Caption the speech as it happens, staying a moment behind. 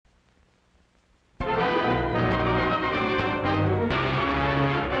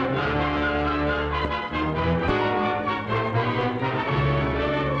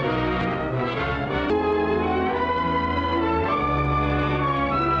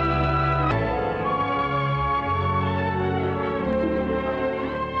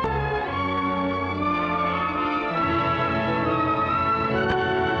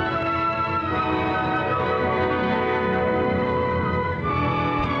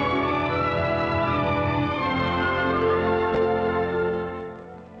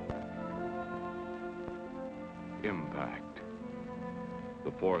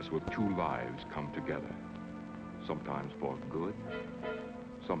The force with two lives come together, sometimes for good,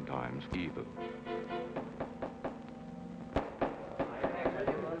 sometimes evil.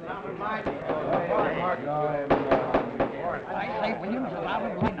 I say, Williams, allow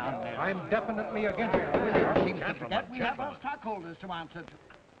him line on there. I'm definitely against it. Williams Seems to forget we have our stockholders to answer to.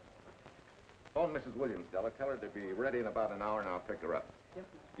 Phone Mrs. Williams, Della. Tell her to be ready in about an hour, and I'll pick her up. Yes,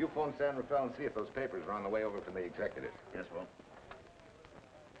 sir. You phone San Rafael and see if those papers are on the way over from the executive. Yes, Will.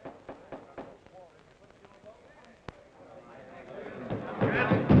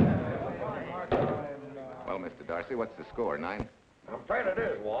 Well, Mr. Darcy, what's the score, 9? I'm afraid it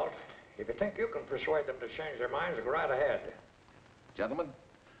is, Walt. If you think you can persuade them to change their minds, go right ahead. Gentlemen,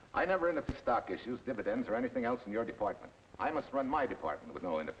 I never interfere with stock issues, dividends, or anything else in your department. I must run my department with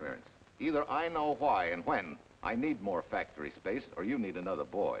no interference. Either I know why and when I need more factory space, or you need another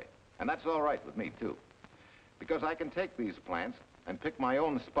boy. And that's all right with me, too. Because I can take these plants and pick my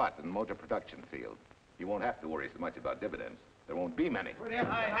own spot in the motor production field. You won't have to worry so much about dividends. There won't be many. Hold on.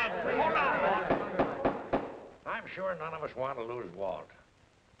 I'm sure none of us want to lose Walt.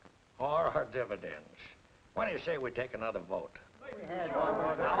 Or our dividends. What do you say we take another vote?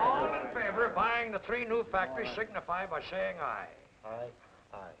 Now, all in favor of buying the 3 new factories signify by saying aye. Aye.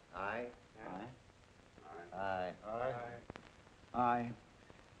 Aye. Aye. Aye. Aye.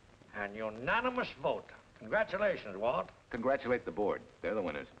 An unanimous vote. Congratulations, Walt. Congratulate the board. They're the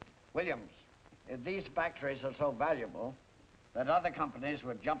winners. Williams, if these factories are so valuable that other companies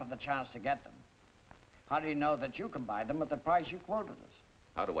would jump at the chance to get them, how do you know that you can buy them at the price you quoted us?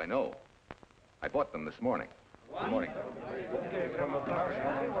 How do I know? I bought them this morning. Good morning.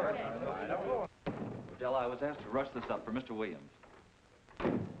 Della, I was asked to rush this up for Mr. Williams.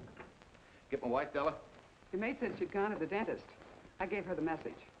 Get my wife, Della? Your maid said she'd gone to the dentist. I gave her the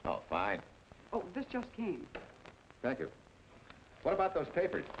message. Oh, fine. Oh, this just came. Thank you. What about those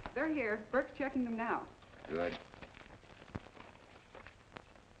papers? They're here. Burke's checking them now. Good.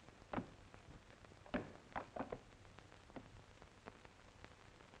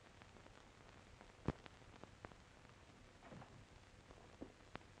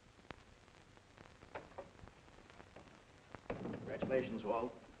 Congratulations,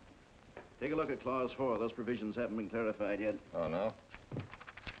 Walt. Take a look at Clause 4. Those provisions haven't been clarified yet. Oh, no?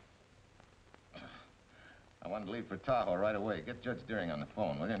 I wanted to leave for Tahoe right away. Get Judge Deering on the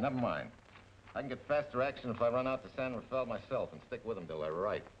phone, will you? Never mind. I can get faster action if I run out to San Rafael myself and stick with them till they're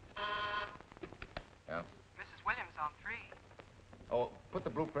right. Yeah? Mrs. Williams on 3. Oh, put the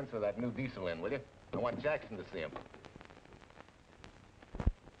blueprints of that new diesel in, will you? I want Jackson to see him.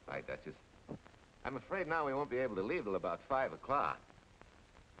 Hi, Duchess. I'm afraid now we won't be able to leave till about 5 o'clock.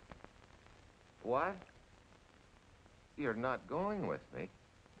 What? You're not going with me,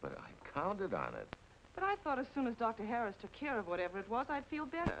 but I counted on it. But I thought as soon as Dr. Harris took care of whatever it was, I'd feel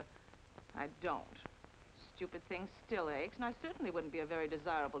better. I don't. Stupid thing still aches, and I certainly wouldn't be a very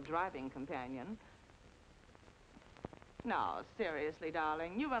desirable driving companion. No, seriously,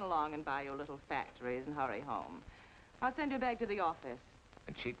 darling, you run along and buy your little factories and hurry home. I'll send you back to the office.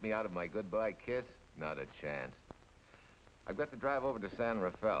 And cheat me out of my goodbye kiss? Not a chance. I've got to drive over to San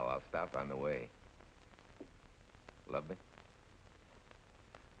Rafael. I'll stop on the way. Love me?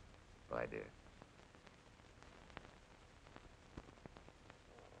 Bye, dear.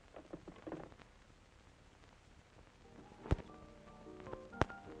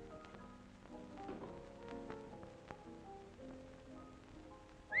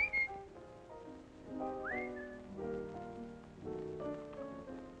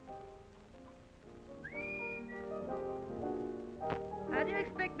 How do you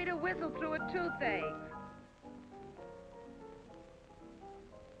expect me to whistle through a toothache?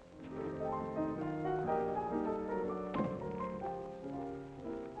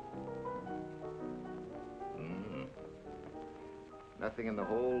 Nothing in the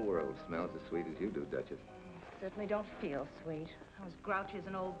whole world smells as sweet as you do, Duchess. Certainly don't feel sweet. I was grouchy as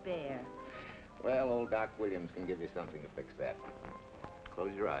an old bear. Well, old Doc Williams can give you something to fix that.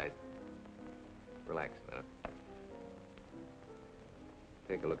 Close your eyes. Relax a minute.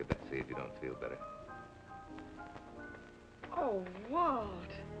 Take a look at that, see if you don't feel better. Oh, Walt.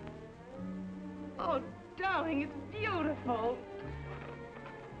 Oh, darling, it's beautiful.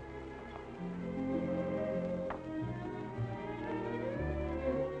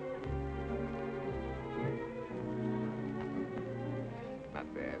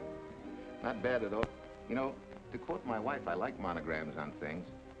 Not bad. Not bad at all. You know, to quote my wife, I like monograms on things.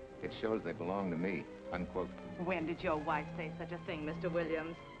 It shows they belong to me, unquote. When did your wife say such a thing, Mr.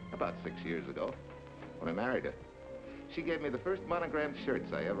 Williams? About 6 years ago, when I married her. She gave me the first monogrammed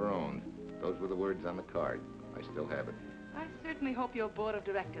shirts I ever owned. Those were the words on the card. I still have it. I certainly hope your board of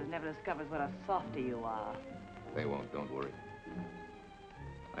directors never discovers what a softy you are. They won't, don't worry.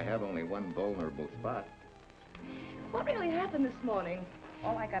 I have only one vulnerable spot. What really happened this morning?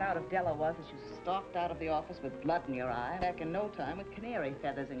 All I got out of Della was that you stalked out of the office with blood in your eye, back in no time with canary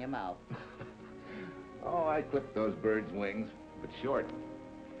feathers in your mouth. Oh, I clipped those birds' wings, but short.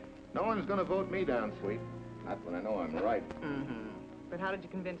 No one's gonna vote me down, sweet. Not when I know I'm right. Mm-hmm. But how did you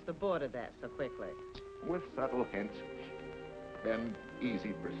convince the board of that so quickly? With subtle hints and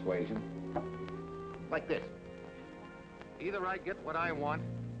easy persuasion. Like this. Either I get what I want,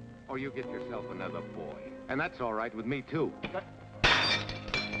 or you get yourself another boy. And that's all right with me, too.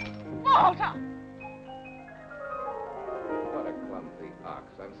 Walter! What a clumsy ox.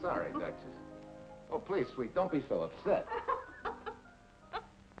 I'm sorry, Duchess. Oh, please, sweet, don't be so upset.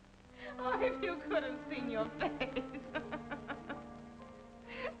 Oh, if you could have seen your face.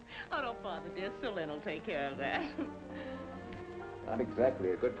 Oh, don't bother, dear. Sue Lynn will take care of that. Not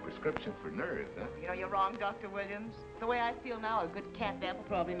exactly a good prescription for nerves, huh? You know, you're wrong, Dr. Williams. The way I feel now, a good catnap will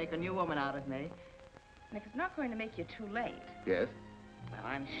probably make a new woman out of me. And if it's not going to make you too late, Yes? well,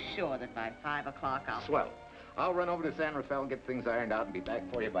 I'm sure that by 5 o'clock I'll... Swell. I'll run over to San Rafael and get things ironed out and be back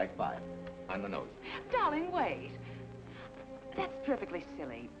for you by 5. On the nose. Darling, wait. That's perfectly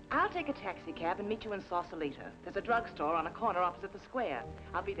silly. I'll take a taxi cab and meet you in Sausalito. There's a drugstore on a corner opposite the square.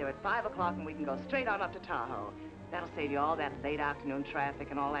 I'll be there at 5 o'clock and we can go straight on up to Tahoe. That'll save you all that late afternoon traffic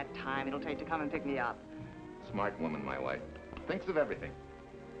and all that time it'll take to come and pick me up. Smart woman, my wife. Thinks of everything.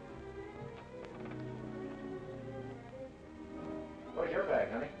 Where's your bag,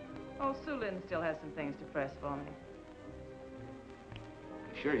 honey? Oh, Sue Lynn still has some things to press for me.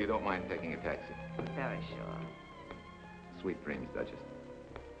 You sure you don't mind taking a taxi? Very sure. Sweet dreams, Duchess.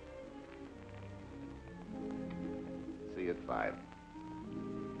 See you at 5.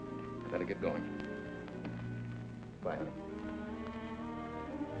 I better get going. Bye, honey.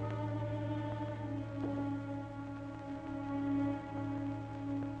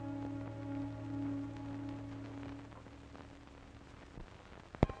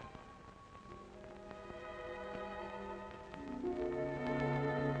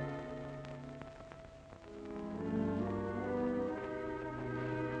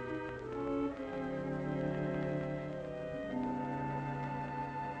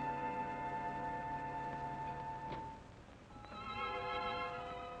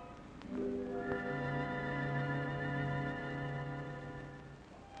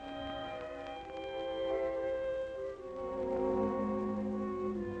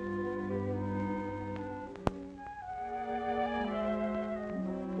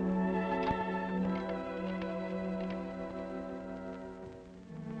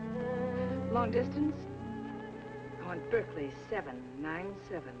 Long distance? I want Berkeley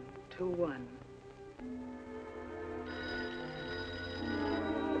 79721.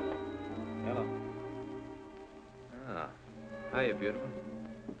 Hello. Ah. Hiya, beautiful.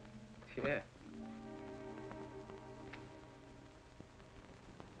 Yeah.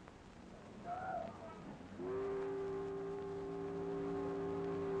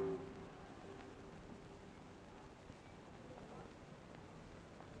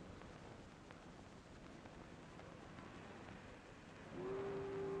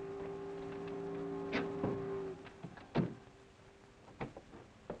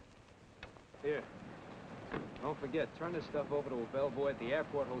 Here. Don't forget, turn this stuff over to a bellboy at the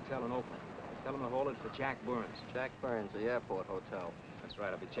Airport Hotel in Oakland. Tell him to hold it for Jack Burns. Jack Burns, the Airport Hotel. That's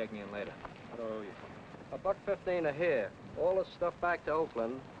right, I'll be checking in later. What do I owe you? $1.15 a here. All this stuff back to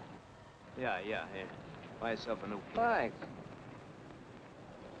Oakland. Yeah, here. Buy yourself a new piece. Thanks.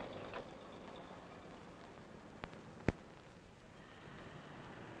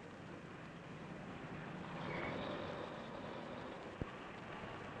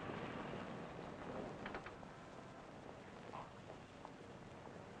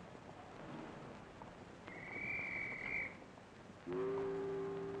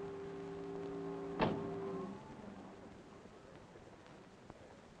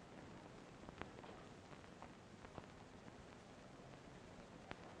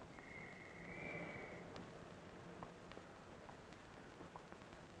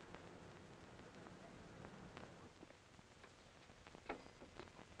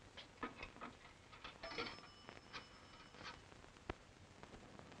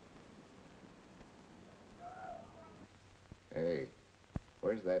 Hey,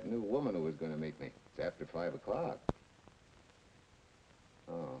 where's that new woman who was going to meet me? It's after 5 o'clock.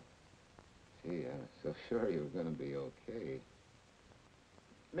 Oh. Gee, I was so sure you were going to be okay.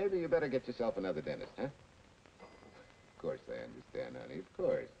 Maybe you better get yourself another dentist, huh? Of course I understand, honey, of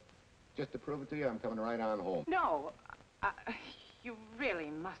course. Just to prove it to you, I'm coming right on home. No, You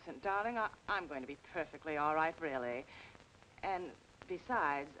really mustn't, darling. I'm going to be perfectly all right, really. And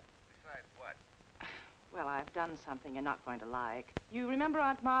besides... Besides what? Well, I've done something you're not going to like. You remember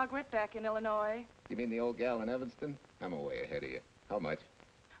Aunt Margaret back in Illinois? You mean the old gal in Evanston? I'm way ahead of you. How much?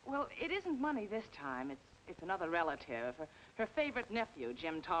 Well, it isn't money this time. It's another relative. Her favorite nephew,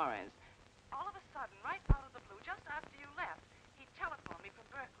 Jim Torrance. All of a sudden, right out of the blue, just after you left, he telephoned me from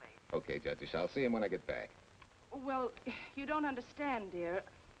Berkeley. Okay, Judge, I'll see him when I get back. Well, you don't understand, dear.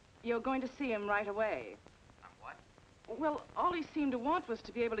 You're going to see him right away. What? Well, all he seemed to want was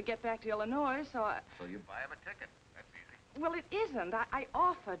to be able to get back to Illinois, so I... So you buy him a ticket. That's easy. Well, it isn't. I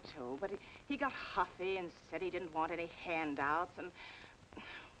offered to, but he got huffy and said he didn't want any handouts, and...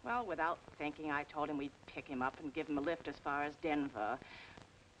 Well, without thinking, I told him we'd pick him up and give him a lift as far as Denver.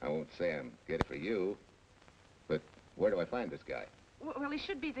 I won't say I'm good for you, but where do I find this guy? Well, he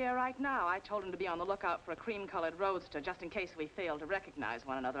should be there right now. I told him to be on the lookout for a cream-colored roadster, just in case we failed to recognize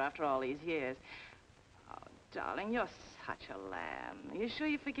one another after all these years. Oh, darling, you're such a lamb. You sure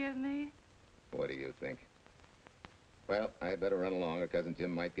you forgive me? What do you think? Well, I better run along or Cousin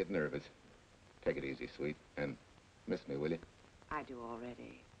Jim might get nervous. Take it easy, sweet, and miss me, will you? I do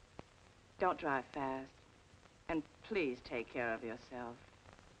already. Don't drive fast. And please take care of yourself.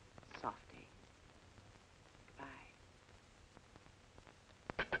 Softy. Bye.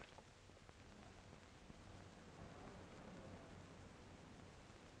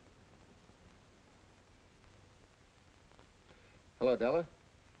 Hello, Della?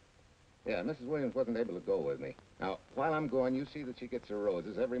 Yeah, Mrs. Williams wasn't able to go with me. Now, while I'm gone, you see that she gets her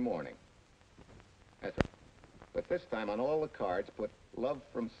roses every morning. That's right. But this time on all the cards, put love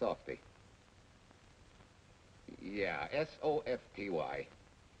from Softy. Yeah, S-O-F-T-Y.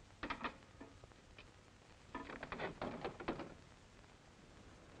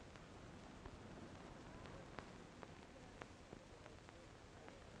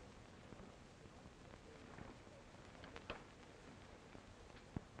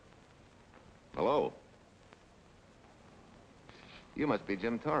 Hello. You must be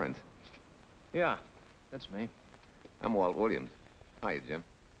Jim Torrance. Yeah, that's me. I'm Walt Williams. Hiya, Jim.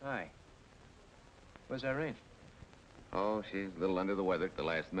 Hi. Where's Irene? Oh, she's a little under the weather at the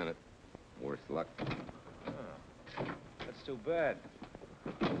last minute. Worse luck. Oh, that's too bad.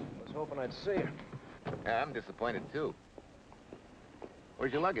 I was hoping I'd see her. Yeah, I'm disappointed, too.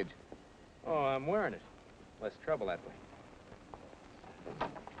 Where's your luggage? Oh, I'm wearing it. Less trouble that way.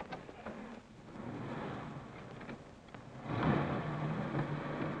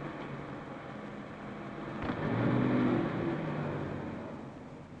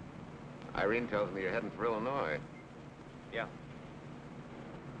 Irene tells me you're heading for Illinois. Yeah.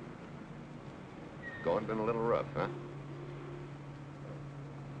 Going been a little rough, huh?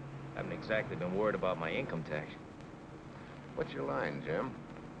 Haven't exactly been worried about my income tax. What's your line, Jim?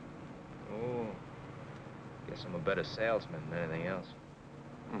 Oh, guess I'm a better salesman than anything else.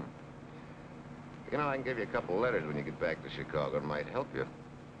 You know, I can give you a couple letters when you get back to Chicago. It might help you.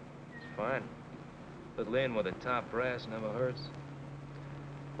 It's fine. Little in with the top brass never hurts.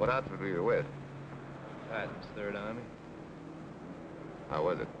 What outfit were you with? Patton's Third Army. How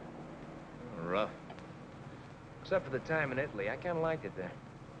was it? Rough. Except for the time in Italy. I kind of liked it there.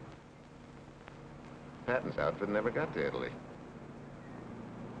 Patton's outfit never got to Italy.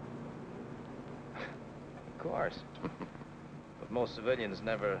 Of course. But most civilians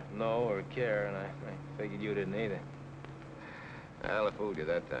never know or care, and I figured you didn't either. Well, I fooled you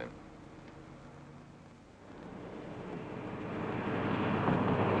that time.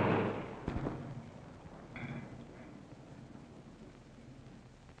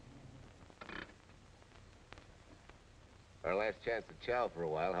 Our last chance to chow for a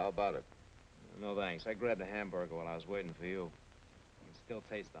while. How about it? No, thanks. I grabbed a hamburger while I was waiting for you. I can still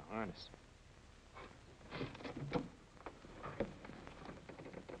taste the harness.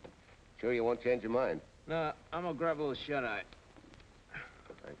 Sure you won't change your mind? No, I'm gonna grab a little shut-eye.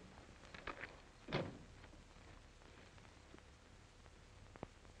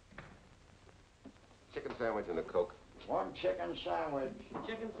 Chicken sandwich and a Coke. One chicken sandwich.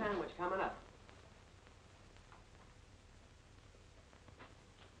 Chicken sandwich coming up.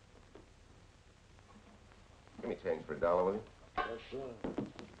 Give me change for $1, will you? Yes, sir.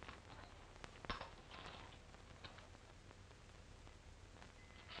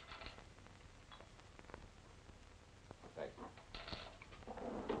 Thanks.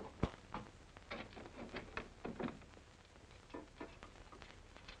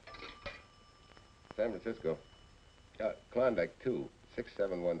 San Francisco. Klondike 2,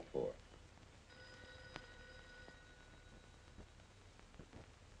 6714.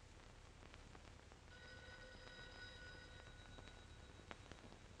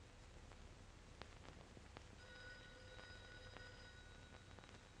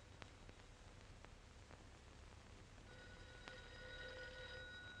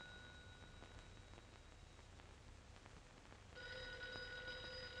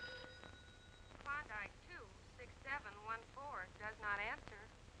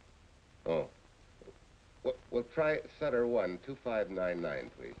 Oh. We'll try Sutter 1,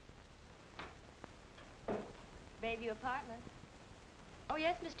 2599, please. Bayview Apartments. Oh,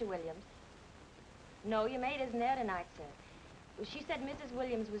 yes, Mr. Williams. No, your maid isn't there tonight, sir. Well, she said Mrs.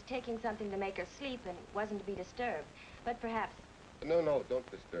 Williams was taking something to make her sleep and wasn't to be disturbed. But perhaps... No, don't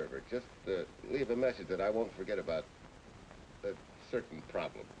disturb her. Just leave a message that I won't forget about a certain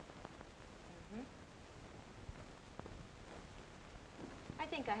problem. Mm-hmm. I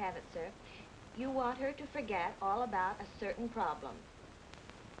think I have it, sir. You want her to forget all about a certain problem.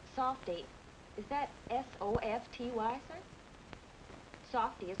 Softy, is that S-O-F-T-Y, sir?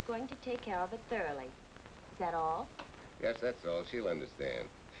 Softy is going to take care of it thoroughly. Is that all? Yes, that's all. She'll understand.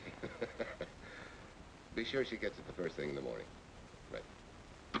 Be sure she gets it the first thing in the morning. Right.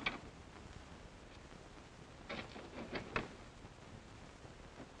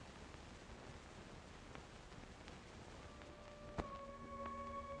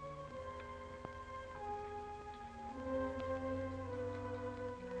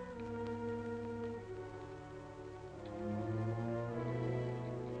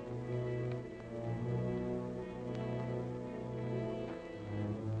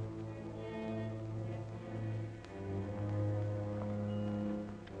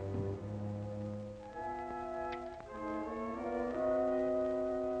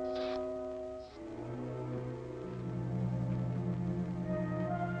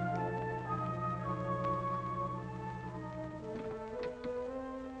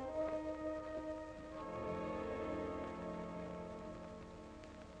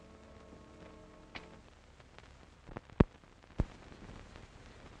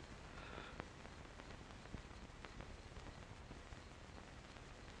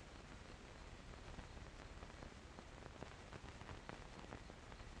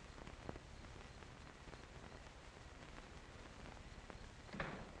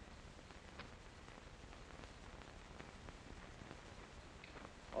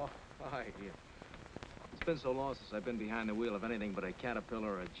 Oh, hi. It's been so long since I've been behind the wheel of anything but a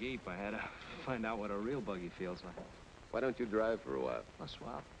Caterpillar or a Jeep. I had to find out what a real buggy feels like. Why don't you drive for a while? Oh,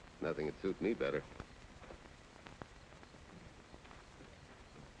 swell. Nothing would suit me better.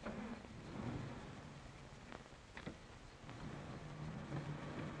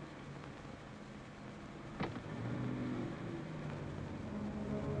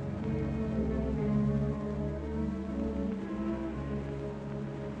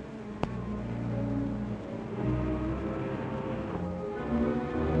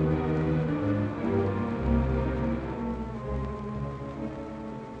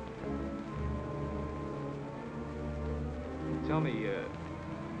 Tell me,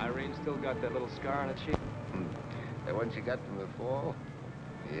 Irene still got that little scar on her cheek? The one she got from the fall?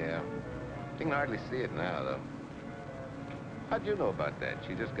 Yeah. You can hardly see it now, though. How'd you know about that?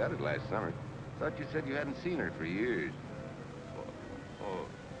 She just got it last summer. Thought you said you hadn't seen her for years. Oh,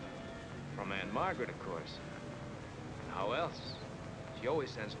 from Aunt Margaret, of course. How else? She always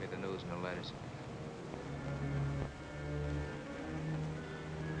sends me the news in her letters.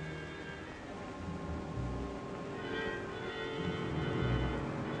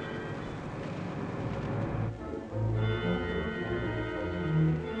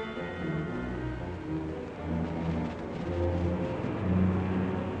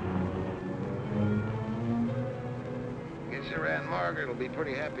 Your Aunt Margaret will be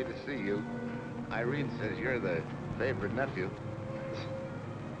pretty happy to see you. Irene says you're the favorite nephew.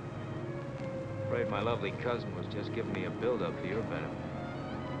 Afraid my lovely cousin was just giving me a build-up for your benefit.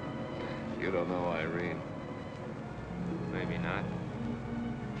 You don't know Irene. Maybe not.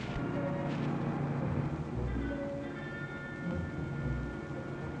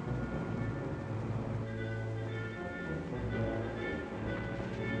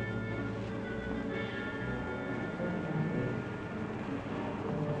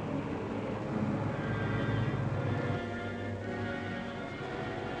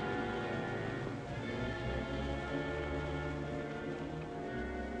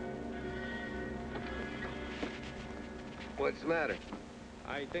 What's the matter?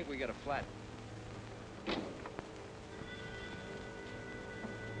 I think we got a flat.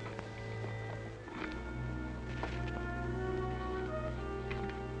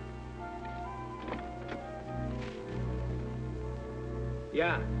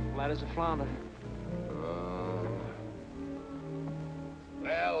 Yeah, flat as a flounder.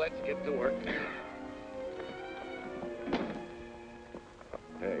 Well, let's get to work.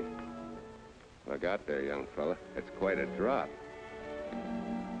 Hey, look out there, young fella. It's quite a drop.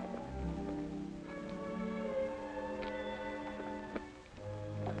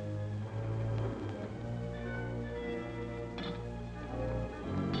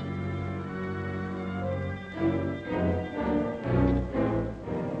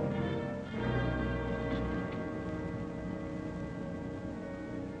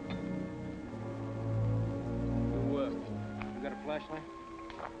 flashlight?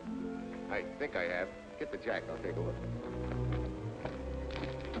 I think I have. Get the jack. I'll take a look.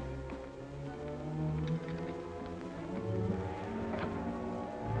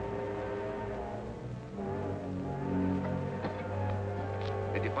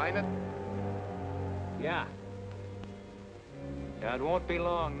 Did you find it? Yeah. Yeah, it won't be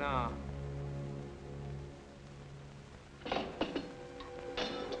long now.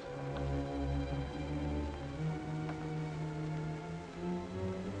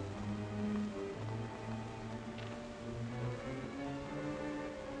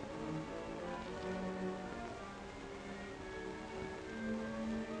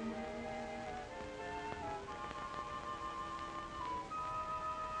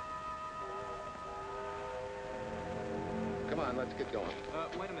 Come on, let's get going.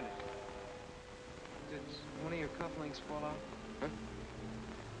 Wait a minute. Did one of your cufflinks fall off? Huh?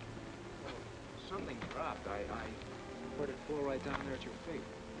 Something dropped. I heard it fall right down there at your feet.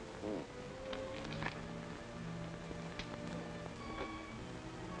 Oh.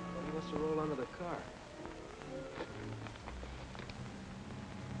 You must have rolled under the car.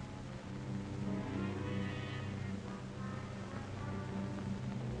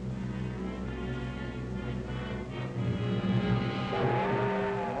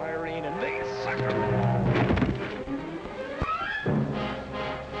 Irene and me, sucker!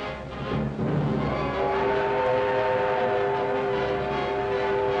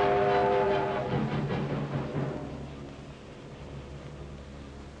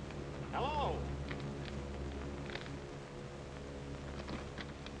 Hello?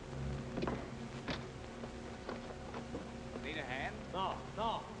 Need a hand? No.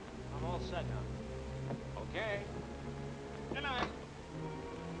 I'm all set now. Okay. Good night.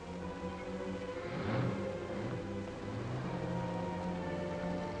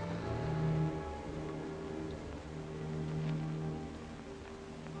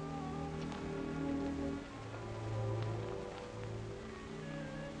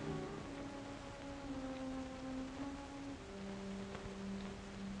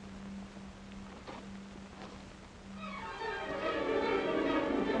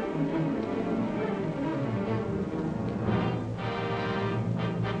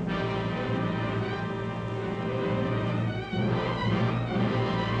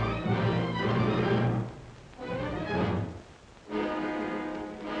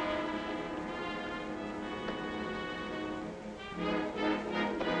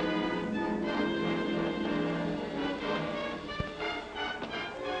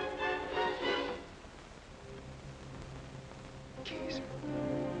 Keys.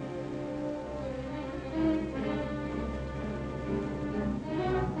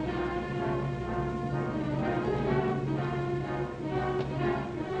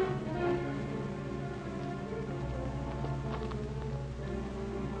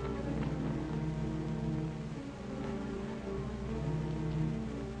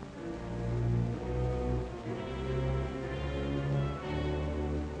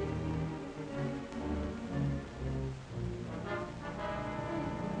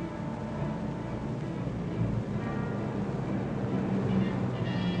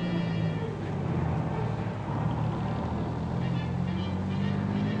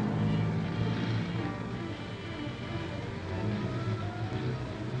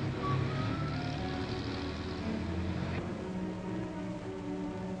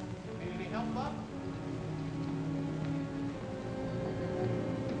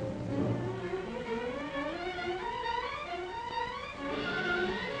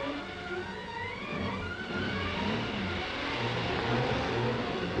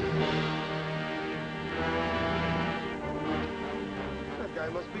 That guy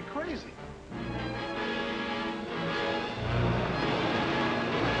must be crazy.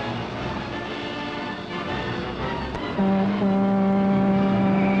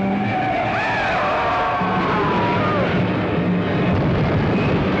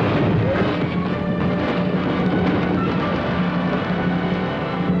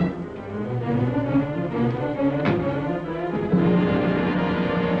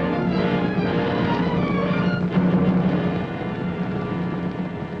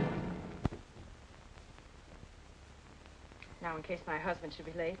 Now, in case my husband should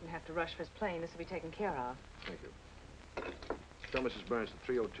be late and have to rush for his plane, this will be taken care of. Thank you. Tell Mrs. Burns to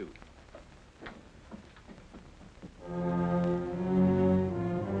 302.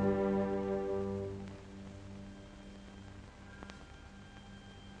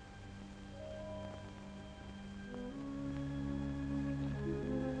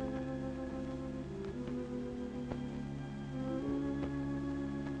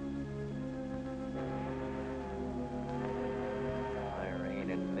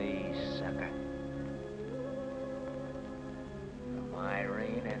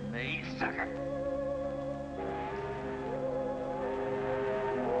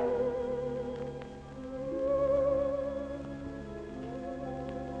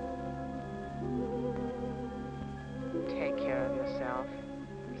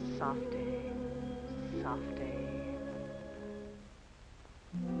 Softy. Softy.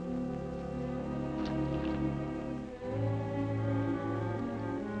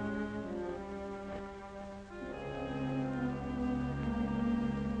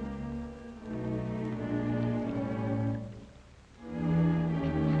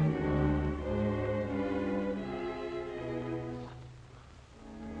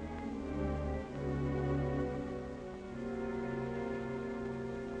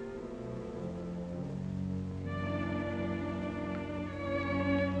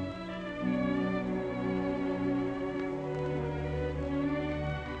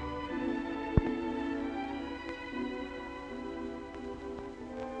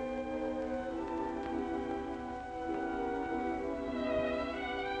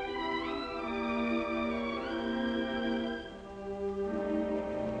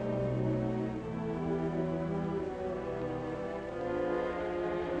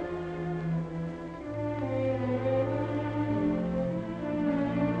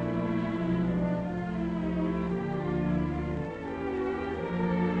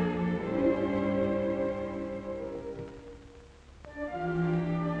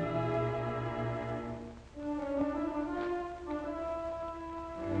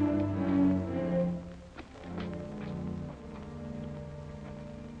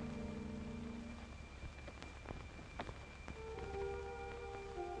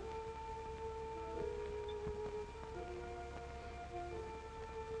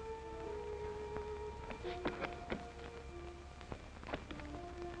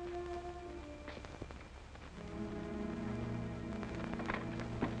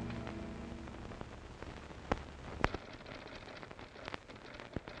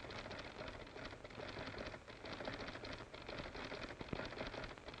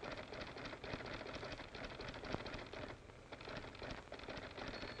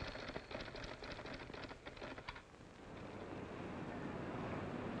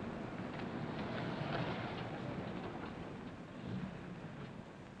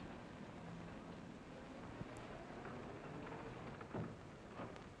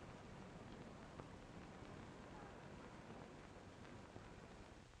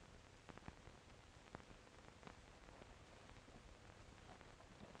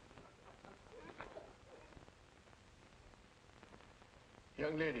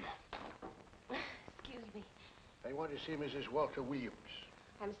 Young lady, Excuse me. I want to see Mrs. Walter Williams.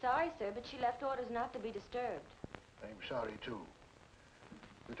 I'm sorry, sir, but she left orders not to be disturbed. I'm sorry, too.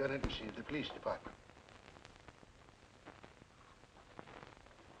 Lieutenant, this is the police department.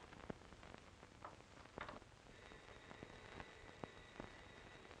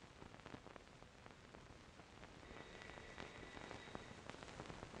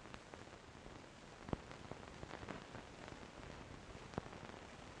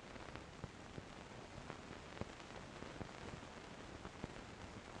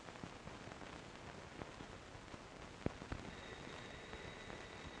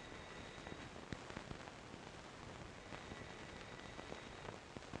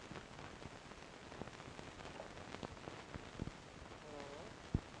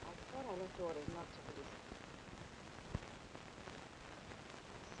 I left orders not to be disturbed.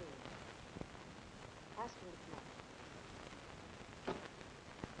 See. Ask him to come up.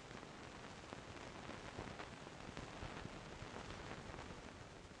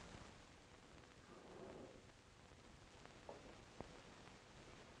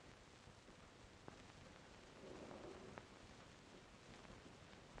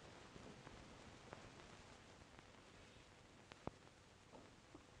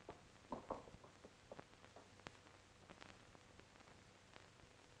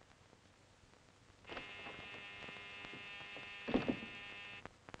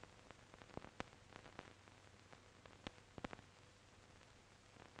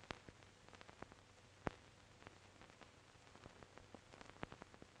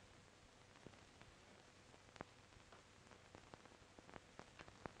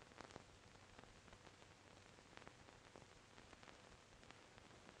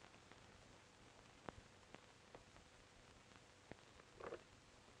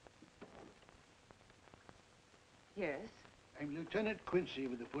 Yes? I'm Lieutenant Quincy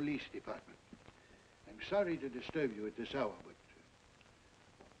with the police department. I'm sorry to disturb you at this hour, but...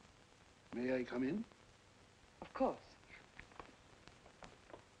 may I come in? Of course.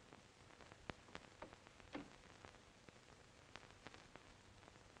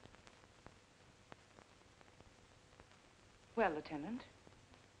 Well, Lieutenant?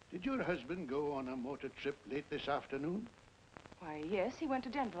 Did your husband go on a motor trip late this afternoon? Why, yes, he went to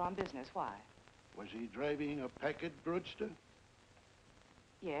Denver on business. Why? Was he driving a packet roadster?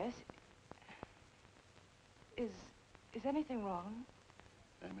 Yes? Is anything wrong?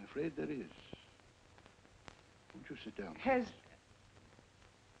 I'm afraid there is. Won't you sit down? Has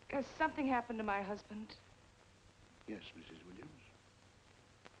something happened to my husband? Yes, Mrs. Williams.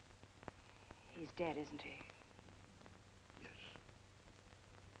 He's dead, isn't he? Yes.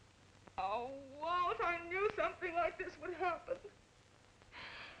 Oh, Walt, I knew something like this would happen.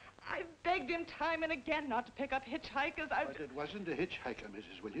 I begged him time and again not to pick up hitchhikers. But it wasn't a hitchhiker,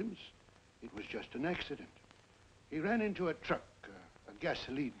 Mrs. Williams. It was just an accident. He ran into a truck, a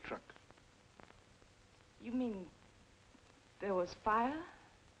gasoline truck. You mean there was fire?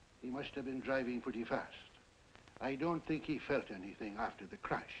 He must have been driving pretty fast. I don't think he felt anything after the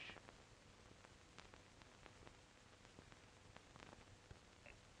crash.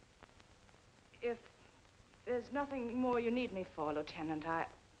 If there's nothing more you need me for, Lieutenant, I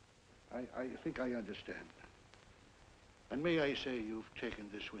think I understand. And may I say you've taken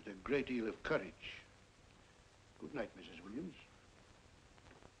this with a great deal of courage. Good night, Mrs. Williams.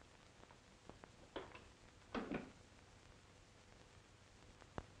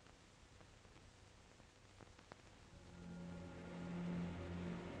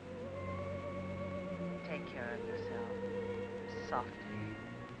 take care of yourself. Softly.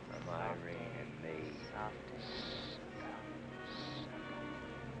 From Irene and me. Softly.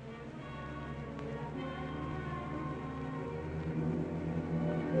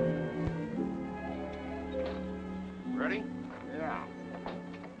 Ready? Yeah.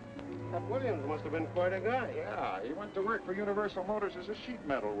 That Williams must have been quite a guy. Yeah, he went to work for Universal Motors as a sheet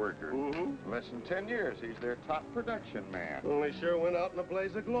metal worker. Mm-hmm. Less than 10 years, he's their top production man. Well, he sure went out in a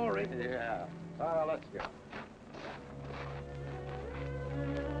blaze of glory. Yeah. Let's go.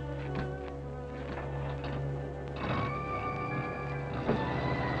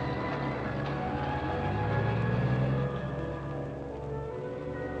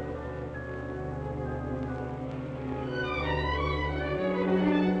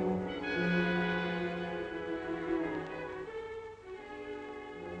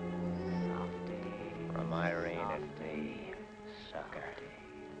 From Irene and me. Sucker.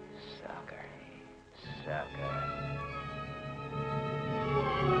 Sucker. Sucker.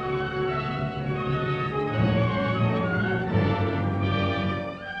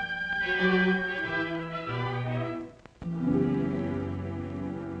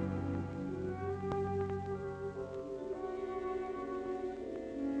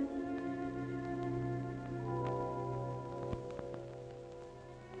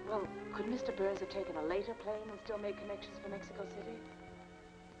 Well, could Mr. Burns have taken a later plane and still made connections for Mexico City?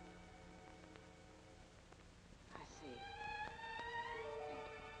 I see.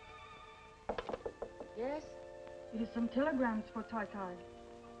 Thank you. Yes? It is some telegrams for Tai Tai.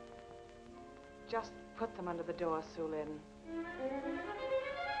 Just put them under the door, Su Lin.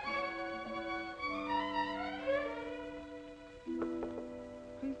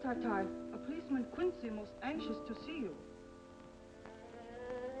 Please, Tai Tai, a policeman Quincy most anxious to see you.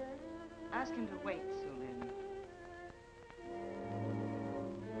 Ask him to wait, Su Lin.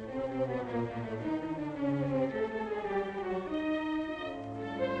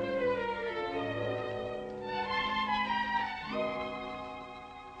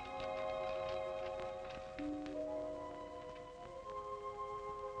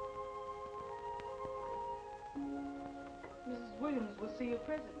 Mrs. Williams will see you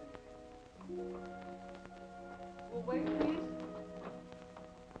presently. Will wait, please.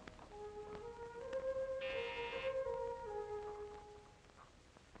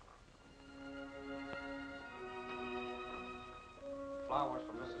 Flowers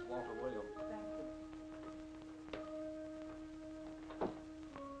for Mrs. Walter Williams. Thank you.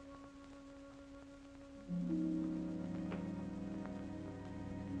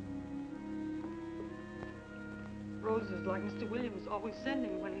 Roses like Mr. Williams always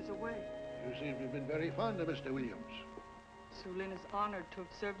sending when he's away. You seem to have been very fond of Mr. Williams. Su Lin is honored to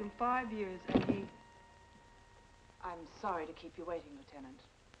have served him 5 years, and he... I'm sorry to keep you waiting, Lieutenant.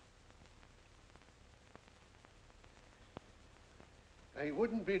 I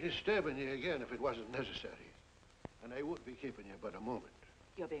wouldn't be disturbing you again if it wasn't necessary. And I wouldn't be keeping you but a moment.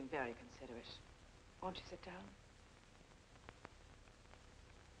 You're being very considerate. Won't you sit down?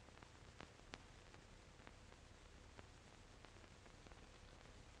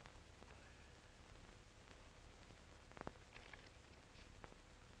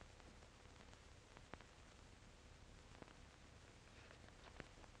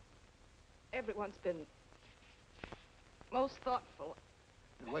 Everyone's been most thoughtful.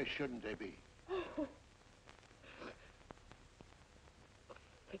 And why shouldn't they be?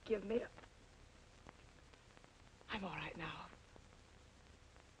 Forgive me. I'm all right now.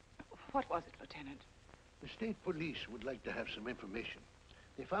 What was it, Lieutenant? The state police would like to have some information.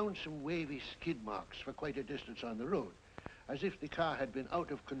 They found some wavy skid marks for quite a distance on the road, as if the car had been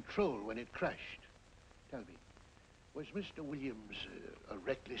out of control when it crashed. Tell me, was Mr. Williams a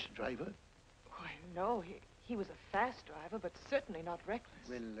reckless driver? Why, no, he was a fast driver, but certainly not reckless.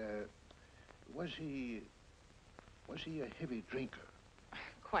 Well, was he a heavy drinker?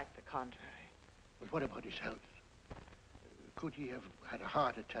 Quite the contrary. But what about his health? Could he have had a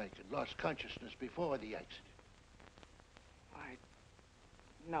heart attack and lost consciousness before the accident? Why,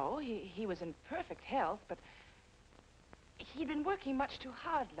 no, he was in perfect health, but he'd been working much too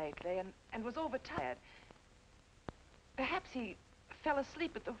hard lately and was overtired. Perhaps he fell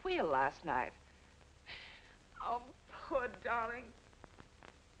asleep at the wheel last night. Oh, poor darling.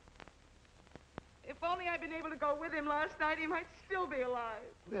 If only I'd been able to go with him last night, he might still be alive.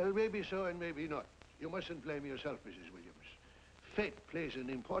 Well, maybe so and maybe not. You mustn't blame yourself, Mrs. Williams. Fate plays an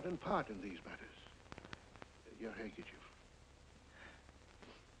important part in these matters. Your handkerchief.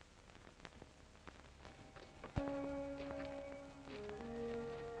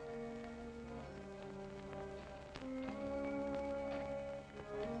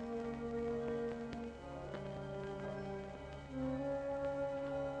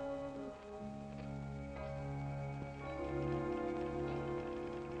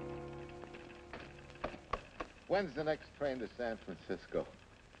 When's the next train to San Francisco?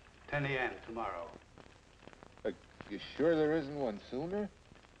 10 a.m. tomorrow. You sure there isn't one sooner?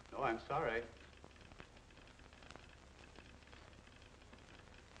 No, I'm sorry.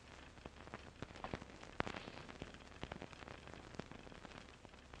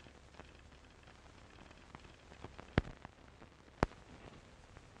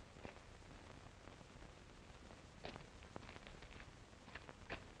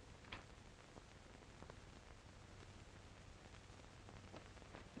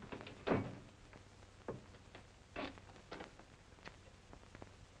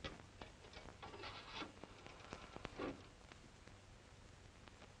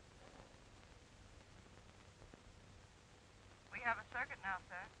 We have a circuit now,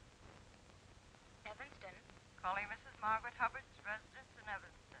 sir. Evanston. Calling Mrs. Margaret Hubbard's residence in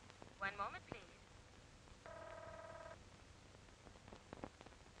Evanston. One moment, please.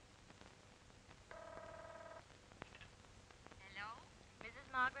 Hello? Mrs.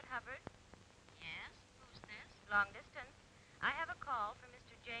 Margaret Hubbard? Yes? Who's this? Long distance. I have a call from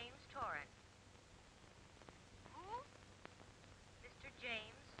Mr. James Torrance. Who? Mr.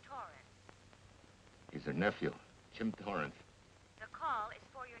 James Torrance. He's her nephew, Jim Torrance. The call is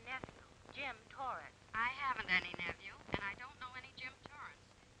for your nephew, Jim Torrance. I haven't any nephew, and I don't know any Jim Torrance.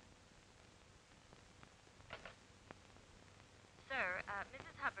 Sir,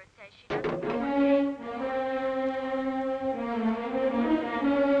 Mrs. Hubbard says she doesn't know what James...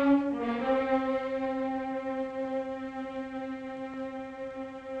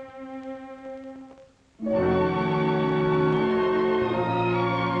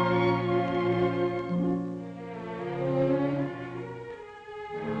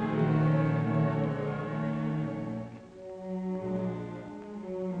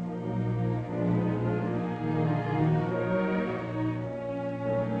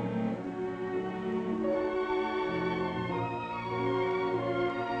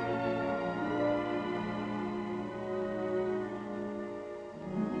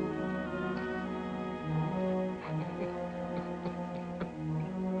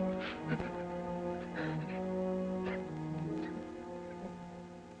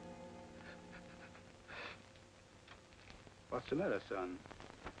 What's the matter, son?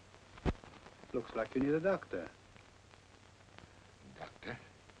 Looks like you need a doctor. Doctor?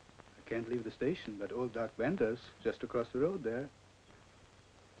 I can't leave the station, but old Doc Bender's just across the road there.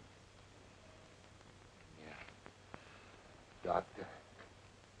 Yeah. Doctor?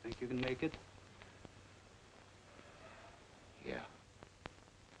 Think you can make it? Yeah.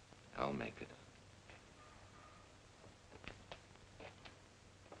 I'll make it.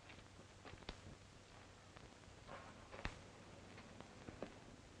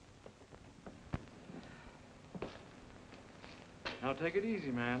 Now, take it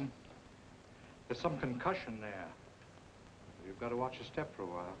easy, man. There's some concussion there. You've got to watch your step for a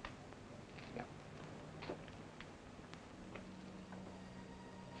while. Yeah.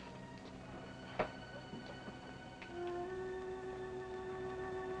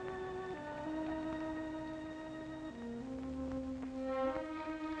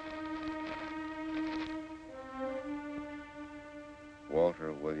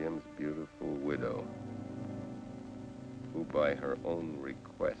 Walter Williams' beautiful widow, who by her own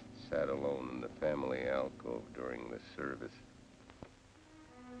request sat alone in the family alcove during the service.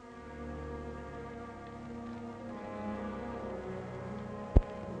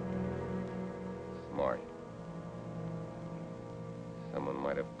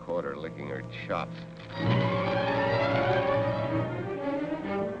 have caught her licking her chops.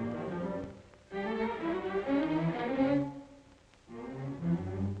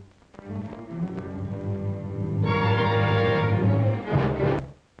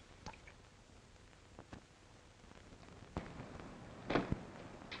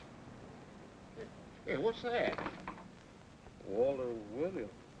 Hey, what's that? Walter Williams.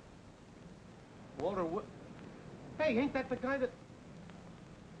 Hey, ain't that the guy that...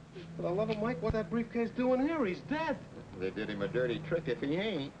 For the love of Mike, what's that briefcase doing here? He's dead. They did him a dirty trick if he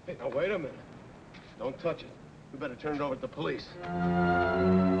ain't. Hey, now, wait a minute. Don't touch it. We better turn it over to the police.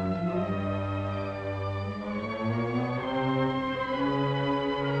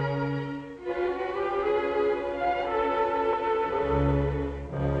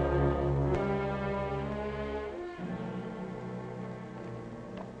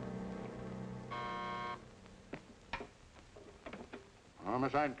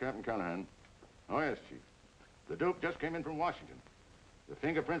 Homicide, Captain Callahan. Oh, yes, Chief. The dope just came in from Washington. The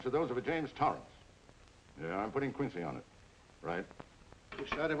fingerprints are those of a James Torrance. Yeah, I'm putting Quincy on it. Right. This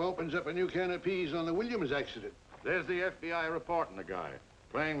sort of opens up a new can of peas on the Williams accident. There's the FBI reporting the guy.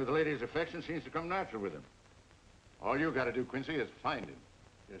 Playing with the lady's affection seems to come natural with him. All you got to do, Quincy, is find him.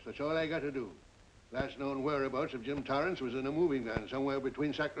 Yes, that's all I got to do. Last known whereabouts of Jim Torrance was in a moving van somewhere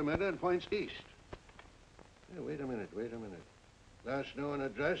between Sacramento and Points East. Hey, wait a minute. Last known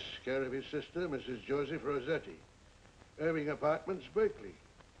address, care of his sister, Mrs. Joseph Rossetti. Irving Apartments, Berkeley.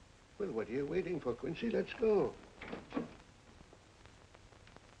 Well, what are you waiting for, Quincy? Let's go.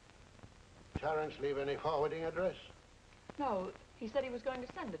 Torrance leave any forwarding address? No, he said he was going to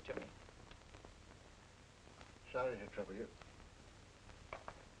send it to me. Sorry to trouble you.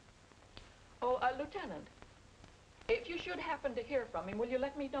 Oh, Lieutenant, if you should happen to hear from him, will you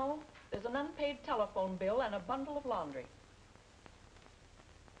let me know? There's an unpaid telephone bill and a bundle of laundry.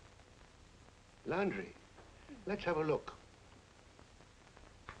 Laundry? Let's have a look.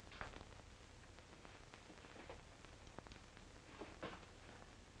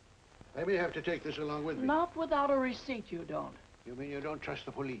 I may have to take this along with me. Not without a receipt, you don't. You mean you don't trust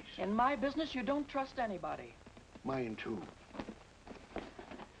the police? In my business, you don't trust anybody. Mine, too.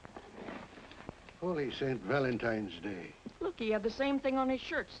 Holy St. Valentine's Day. Look, he had the same thing on his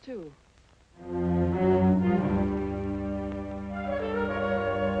shirts, too.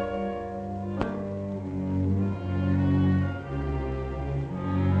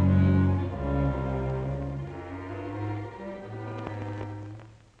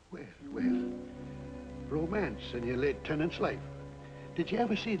 Well, romance in your late tenant's life. Did you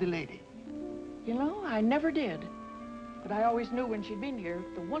ever see the lady? You know, I never did. But I always knew when she'd been here,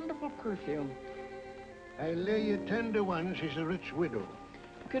 the wonderful perfume. I'll lay you 10 to 1 she's a rich widow.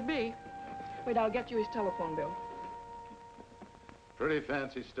 Could be. Wait, I'll get you his telephone bill. Pretty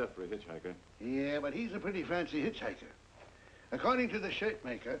fancy stuff for a hitchhiker. Yeah, but he's a pretty fancy hitchhiker. According to the shirt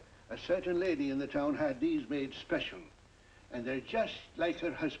maker, a certain lady in the town had these made special. And they're just like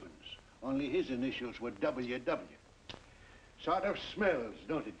her husband's, only his initials were WW. Sort of smells,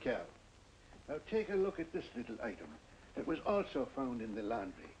 don't it, Cal? Now take a look at this little item. It was also found in the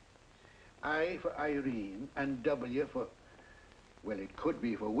laundry. I for Irene and W for... Well, it could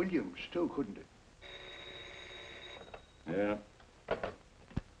be for Williams, too, couldn't it? Yeah.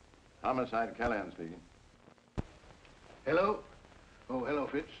 Homicide, Callahan speaking. Hello? Oh, hello,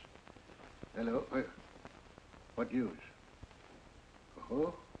 Fitz. Hello. What news?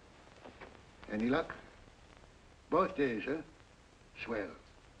 Oh? Any luck? Both days, huh? Swell.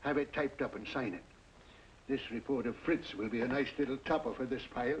 Have it typed up and sign it. This report of Fritz will be a nice little topper for this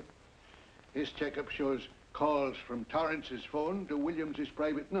pile. His checkup shows calls from Torrance's phone to Williams's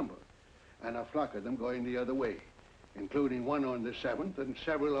private number, and a flock of them going the other way, including one on the 7th and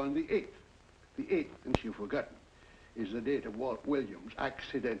several on the 8th. The 8th, since you've forgotten, is the date of Walt Williams'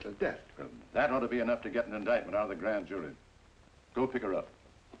 accidental death. Well, that ought to be enough to get an indictment out of the grand jury. Go pick her up.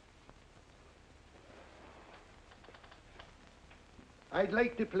 I'd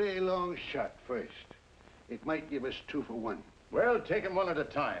like to play a long shot first. It might give us 2 for 1. Well, take him one at a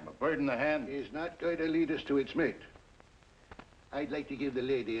time. A bird in the hand is not going to lead us to its mate. I'd like to give the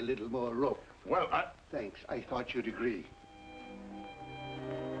lady a little more rope. Well, Thanks. I thought you'd agree.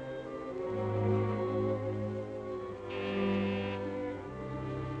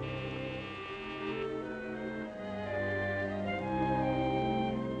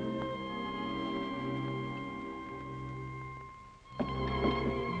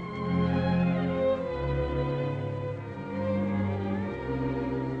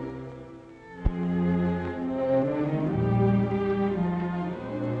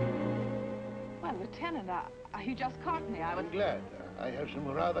 Lieutenant, you just caught me. I'm glad. I have some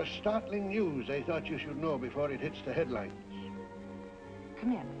rather startling news I thought you should know before it hits the headlines.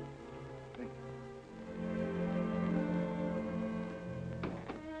 Come in.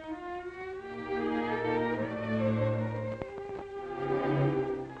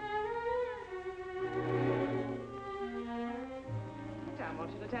 Sit down,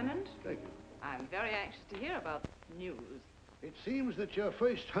 won't you, Lieutenant? Thank you. I'm very anxious to hear about news. It seems that your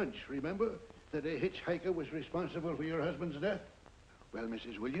first hunch, remember, that a hitchhiker was responsible for your husband's death? Well,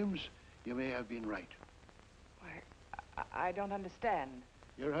 Mrs. Williams, you may have been right. I don't understand.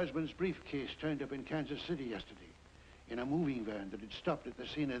 Your husband's briefcase turned up in Kansas City yesterday in a moving van that had stopped at the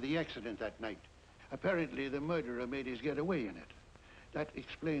scene of the accident that night. Apparently, the murderer made his getaway in it. That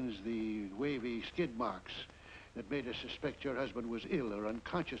explains the wavy skid marks that made us suspect your husband was ill or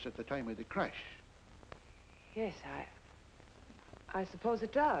unconscious at the time of the crash. Yes, I suppose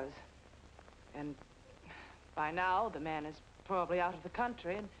it does. And by now, the man is probably out of the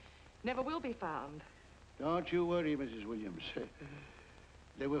country and never will be found. Don't you worry, Mrs. Williams.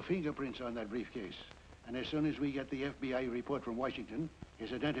 There were fingerprints on that briefcase. And as soon as we get the FBI report from Washington,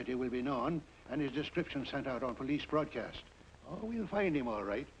 his identity will be known and his description sent out on police broadcast. Oh, we'll find him all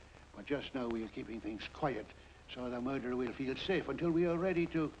right. But just now we're keeping things quiet so the murderer will feel safe until we are ready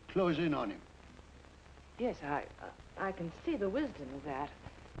to close in on him. Yes, I can see the wisdom of that.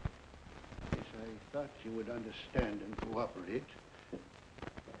 Yes, I thought you would understand and cooperate.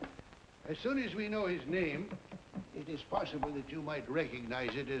 As soon as we know his name, it is possible that you might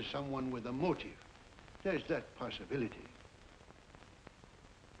recognize it as someone with a motive. There's that possibility.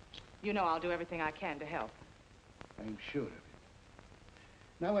 You know I'll do everything I can to help. I'm sure of it.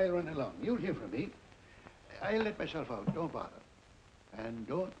 Now I'll run along. You'll hear from me. I'll let myself out. Don't bother. And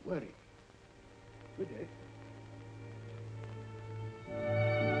don't worry. Good day.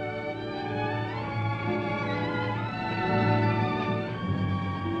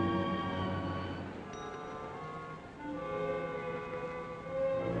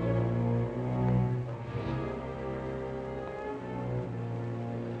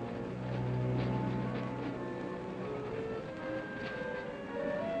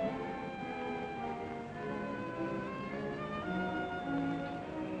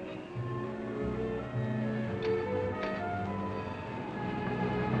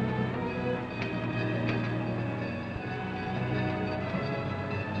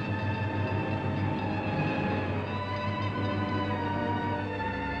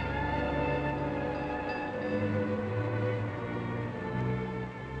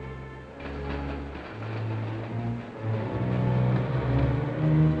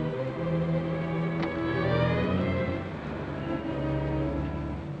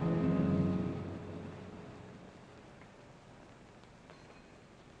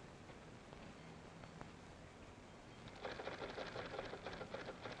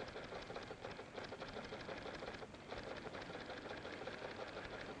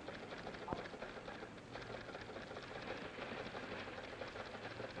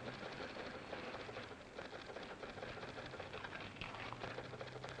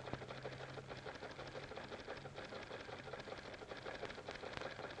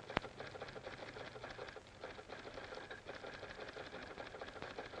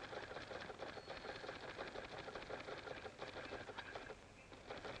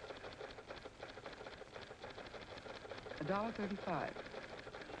 $1.35.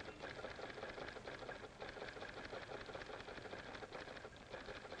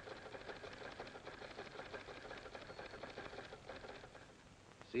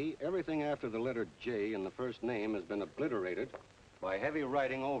 See, everything after the letter J in the first name has been obliterated by heavy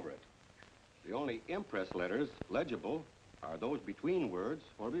writing over it. The only impress letters legible are those between words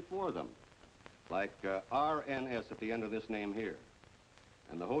or before them, like RNS at the end of this name here,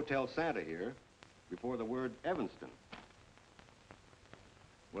 and the Hotel Santa here before the word Evanston.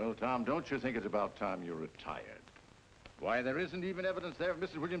 Well, Tom, don't you think it's about time you retired? Why, there isn't even evidence there of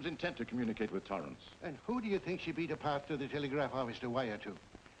Mrs. Williams' intent to communicate with Torrance. And who do you think she beat a path to the telegraph office to wire to?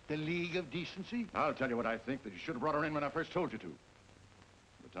 The League of Decency? I'll tell you what I think, that you should have brought her in when I first told you to.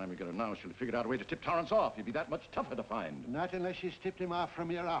 By the time you get her now, she'll have figured out a way to tip Torrance off. He'd be that much tougher to find. Not unless she's tipped him off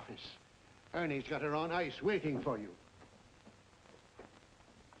from your office. Ernie's got her on ice waiting for you.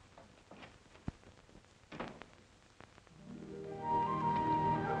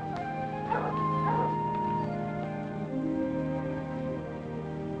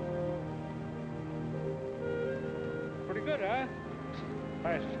 Pretty good, huh?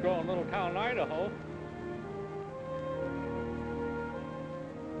 Fastest growing little town in Idaho.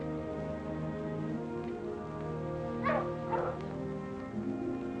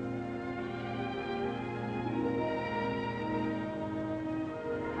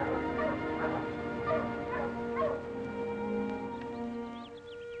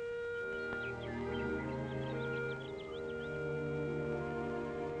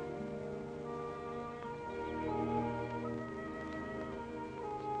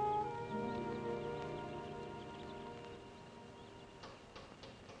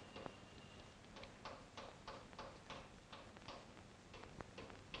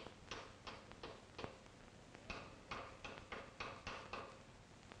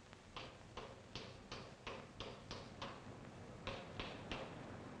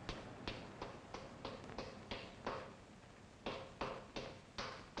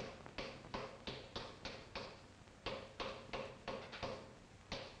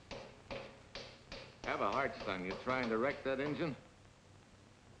 Have a heart, son. You trying to wreck that engine?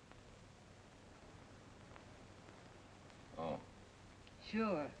 Oh.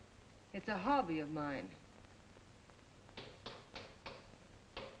 Sure. It's a hobby of mine.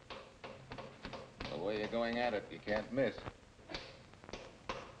 The way you're going at it, you can't miss.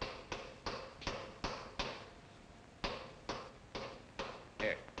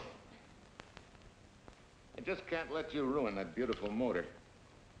 Here. I just can't let you ruin that beautiful motor.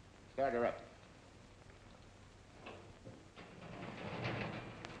 Start her up.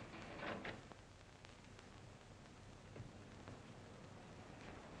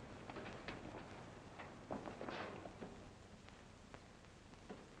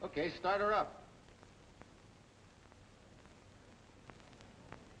 Okay, start her up.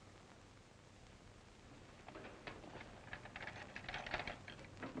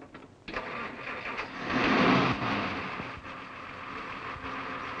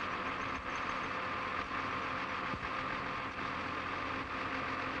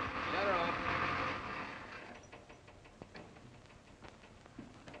 Shut her off.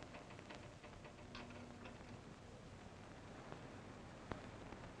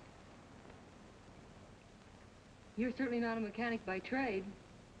 You're certainly not a mechanic by trade.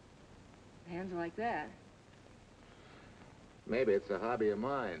 Hands like that. Maybe it's a hobby of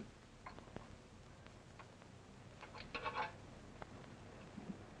mine.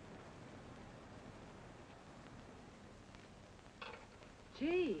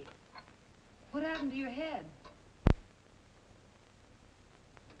 Gee, what happened to your head?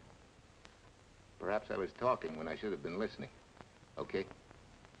 Perhaps I was talking when I should have been listening. Okay?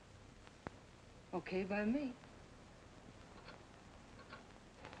 Okay by me.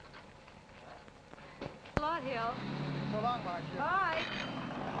 A lot, Hill. So long, Marcia. Bye.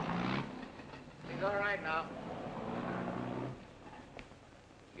 He's all right now.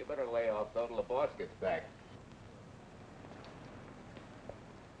 You better lay off, though, till the boss gets back.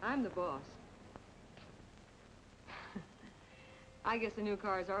 I'm the boss. I guess the new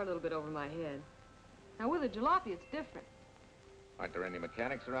cars are a little bit over my head. Now, with a jalopy, it's different. Aren't there any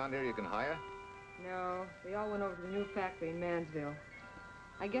mechanics around here you can hire? No, they all went over to the new factory in Mansville.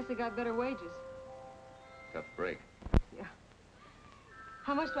 I guess they got better wages. Tough break. Yeah.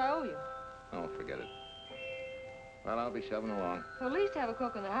 How much do I owe you? Oh, forget it. Well, I'll be shoving along. Well, at least have a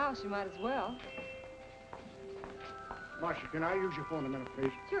cook in the house. You might as well. Marcia, can I use your phone a minute,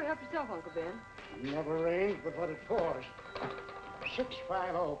 please? Sure, help yourself, Uncle Ben. Never arranged but what it caused.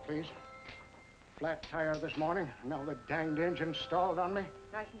 650, please. Flat tire this morning. Now the danged engine stalled on me.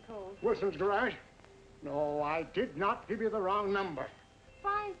 Nice and cold. Wilson's garage? No, I did not give you the wrong number.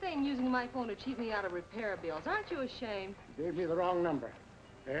 Fine thing using my phone to cheat me out of repair bills. Aren't you ashamed? You gave me the wrong number.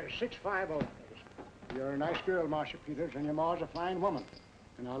 650, please. You're a nice girl, Marcia Peters, and your ma's a fine woman.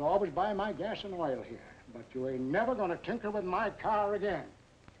 And I'll always buy my gas and oil here. But you ain't never gonna tinker with my car again.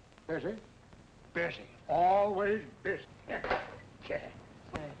 Busy? Busy. Always busy. Say,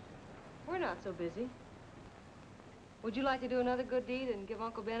 we're not so busy. Would you like to do another good deed and give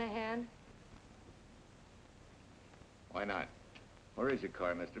Uncle Ben a hand? Why not? Where is your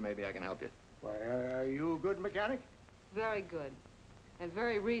car, mister? Maybe I can help you. Why, are you a good mechanic? Very good. And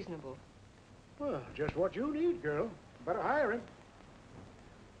very reasonable. Well, just what you need, girl. Better hire him.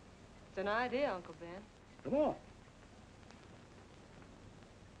 It's an idea, Uncle Ben. Come on.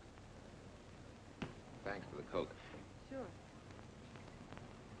 Thanks for the Coke. Sure.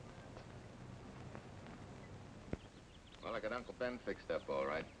 Well, I got Uncle Ben fixed up all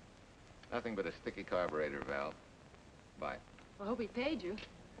right. Nothing but a sticky carburetor valve. Bye. I hope he paid you.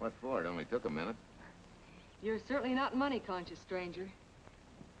 What for? It only took a minute. You're certainly not money-conscious, stranger.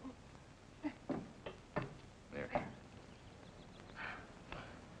 There.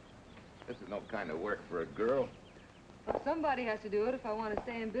 This is no kind of work for a girl. Well, somebody has to do it if I want to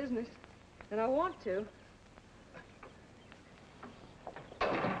stay in business. And I want to.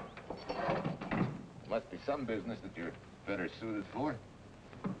 Must be some business that you're better suited for.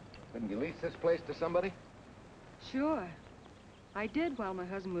 Couldn't you lease this place to somebody? Sure. I did while my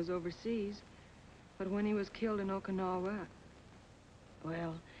husband was overseas. But when he was killed in Okinawa,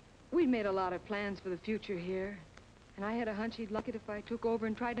 well, we'd made a lot of plans for the future here. And I had a hunch he'd like it if I took over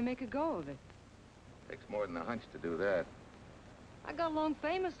and tried to make a go of it. Takes more than a hunch to do that. I got along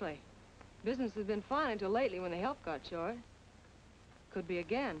famously. Business has been fine until lately when the help got short. Could be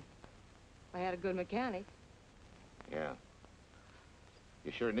again. I had a good mechanic. Yeah.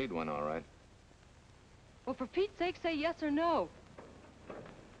 You sure need one, all right. Well, for Pete's sake, say yes or no.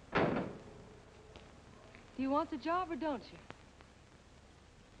 Do you want the job or don't you?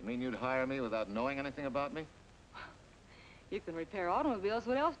 You mean you'd hire me without knowing anything about me? You can repair automobiles.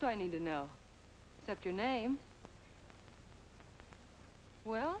 What else do I need to know? Except your name.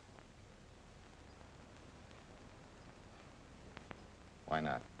 Well? Why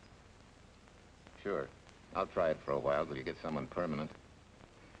not? Sure. I'll try it for a while till you get someone permanent.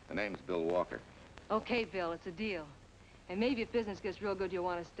 The name's Bill Walker. Okay, Bill, it's a deal. And maybe if business gets real good, you'll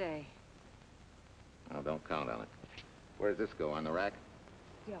want to stay. Well, don't count on it. Where's this go, on the rack?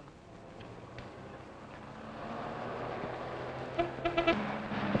 Yeah.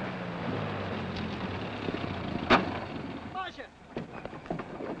 Marcia!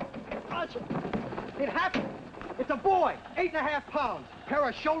 Marcia! It happened! It's a boy, 8.5 pounds. Pair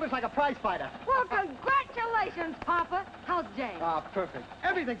of shoulders like a prize fighter. Well, congratulations, Papa. How's Jane? Ah, perfect.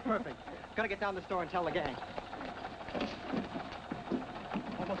 Everything's perfect. Gotta get down to the store and tell the gang.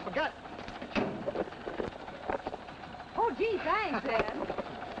 Almost forgot. Oh, gee, thanks, Ed.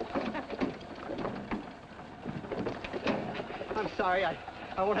 I'm sorry, I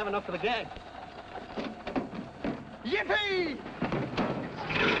won't have enough for the gang. Yippee!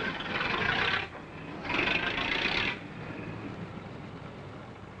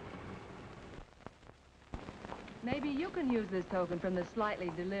 Maybe you can use this token from the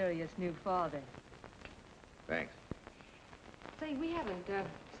slightly delirious new father. Thanks. Say, we haven't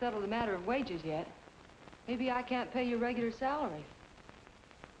settled the matter of wages yet. Maybe I can't pay your regular salary.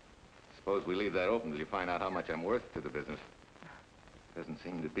 Suppose we leave that open till you find out how much I'm worth to the business. Doesn't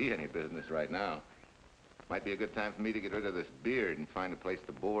seem to be any business right now. Might be a good time for me to get rid of this beard and find a place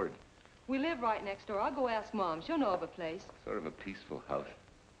to board. We live right next door. I'll go ask Mom. She'll know of a place. Sort of a peaceful house.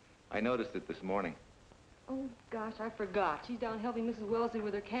 I noticed it this morning. Oh, gosh, I forgot. She's down helping Mrs. Wellesley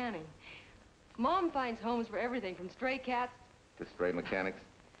with her canning. Mom finds homes for everything from stray cats... To stray mechanics.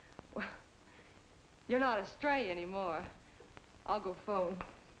 Well, you're not a stray anymore. I'll go phone.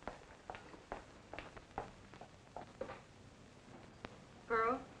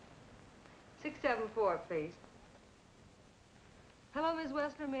 Girl, 674, please. Hello, Miss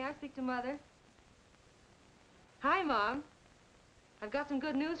Wessler. May I speak to Mother? Hi, Mom. I've got some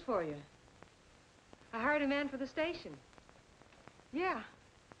good news for you. I hired a man for the station. Yeah.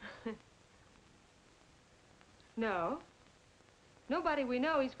 No. Nobody we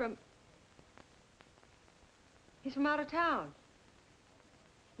know. He's from out of town.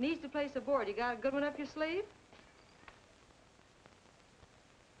 Needs to place a board. You got a good one up your sleeve?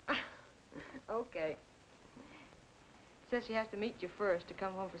 Okay. Says she has to meet you first to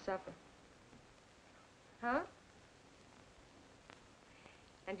come home for supper. Huh?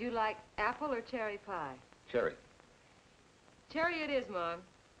 And you like apple or cherry pie? Cherry. Cherry it is, Mom.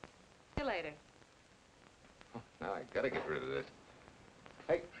 See you later. Oh, now I gotta get rid of this.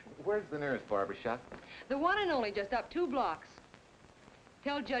 Hey, where's the nearest barber shop? The one and only, just up 2 blocks.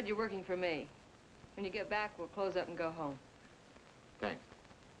 Tell Judd you're working for me. When you get back, we'll close up and go home. Thanks.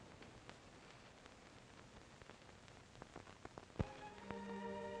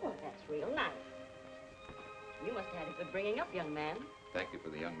 Well, that's real nice. You must have had a good bringing up, young man. Thank you for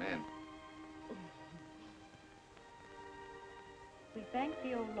the young man. We thank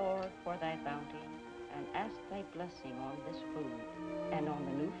thee, O Lord, for thy bounty, and ask thy blessing on this food and on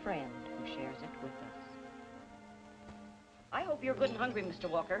the new friend who shares it with us. I hope you're good and hungry, Mr.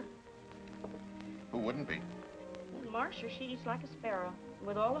 Walker. Who wouldn't be? And Marcia, she eats like a sparrow,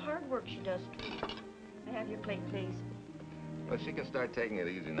 with all the hard work she does, too. May I have your plate, please? Well, she can start taking it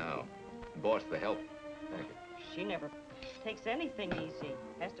easy now. Boss, the help. Thank you. She never takes anything easy.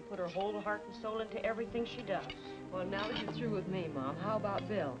 Has to put her whole heart and soul into everything she does. Well, now that you're through with me, Mom, how about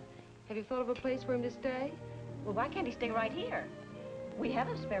Bill? Have you thought of a place for him to stay? Well, why can't he stay right here? We have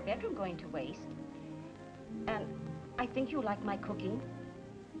a spare bedroom going to waste. And I think you like my cooking.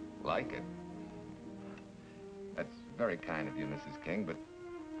 Like it? That's very kind of you, Mrs. King, but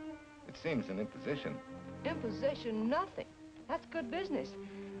it seems an imposition. Imposition, nothing. That's good business.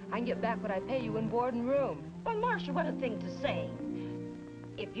 I can get back what I pay you in board and room. Well, Marcia, what a thing to say.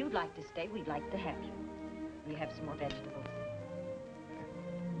 If you'd like to stay, we'd like to have you. We have some more vegetables.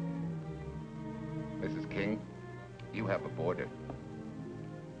 Mrs. King, you have a boarder.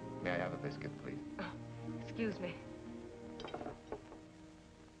 May I have a biscuit, please? Oh, excuse me.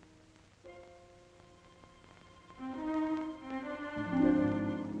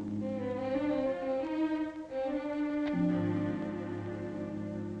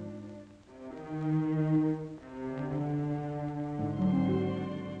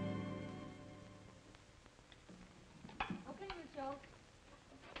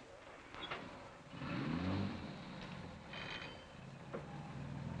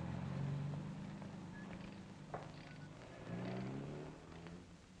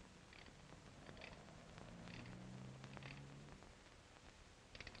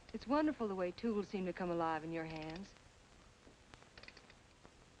 It's wonderful the way tools seem to come alive in your hands.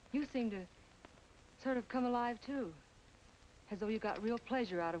 You seem to sort of come alive, too. As though you got real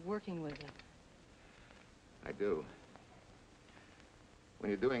pleasure out of working with them. I do. When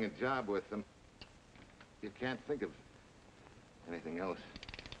you're doing a job with them, you can't think of anything else.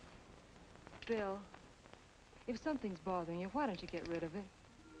 Bill, if something's bothering you, why don't you get rid of it?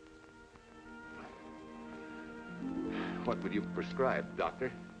 What would you prescribe,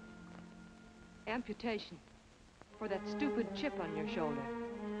 doctor? Amputation. For that stupid chip on your shoulder.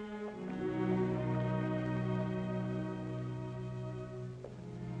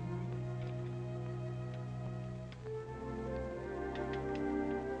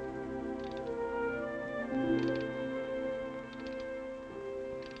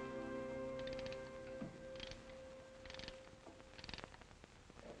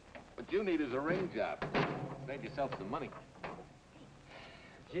 What you need is a ring job. Save yourself some money.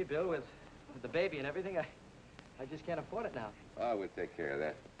 Gee, Bill, with the baby and everything, I just can't afford it now. Oh, we'll take care of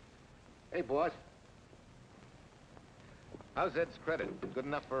that. Hey, boss. How's Ed's credit? Good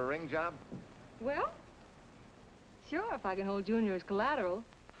enough for a ring job? Well, sure, if I can hold Junior as collateral.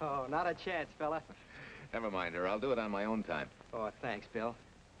 Oh, not a chance, fella. Never mind her. I'll do it on my own time. Oh, thanks, Bill.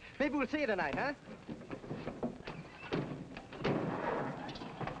 Maybe we'll see you tonight, huh?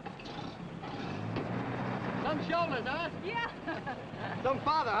 Some shoulders, huh? Yeah. Some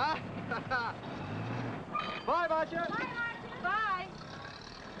father, huh? Bye, Marcia. Bye, Marcia. Bye.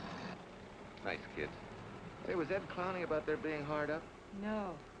 Nice kids. Hey, was Ed clowning about their being hard up?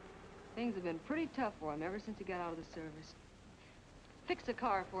 No. Things have been pretty tough for him ever since he got out of the service. Fix a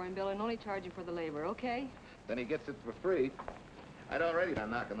car for him, Bill, and only charge him for the labor, okay? Then he gets it for free. I'd already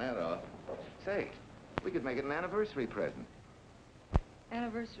been knocking that off. Say, we could make it an anniversary present.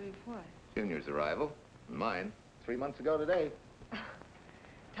 Anniversary of what? Junior's arrival, and mine, 3 months ago today.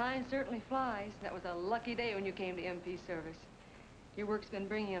 Time certainly flies. That was a lucky day when you came to MP service. Your work's been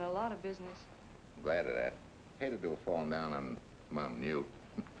bringing in a lot of business. I'm glad of that. Hated to have fallen down on Mom and you.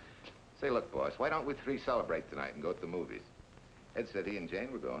 Say, look, boss, why don't we three celebrate tonight and go to the movies? Ed said he and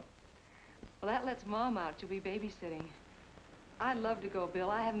Jane were going. Well, that lets Mom out. She'll be babysitting. I'd love to go, Bill.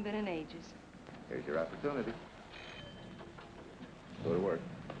 I haven't been in ages. Here's your opportunity. Go to work.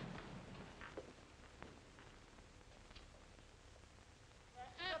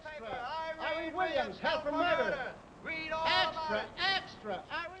 Irene Williams, held for murder. Read all Extra, extra.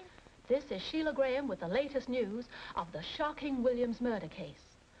 Irene. This is Sheila Graham with the latest news of the shocking Williams murder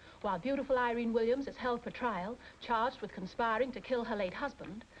case. While beautiful Irene Williams is held for trial, charged with conspiring to kill her late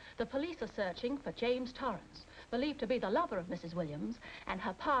husband, the police are searching for James Torrance, believed to be the lover of Mrs. Williams and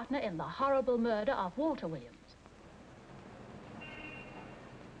her partner in the horrible murder of Walter Williams.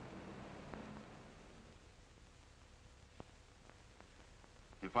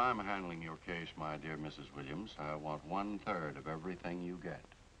 If I'm handling your case, my dear Mrs. Williams, I want 1/3 of everything you get.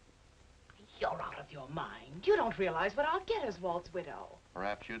 You're out of your mind. You don't realize what I'll get as Walt's widow.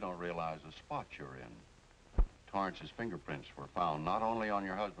 Perhaps you don't realize the spot you're in. Torrance's fingerprints were found not only on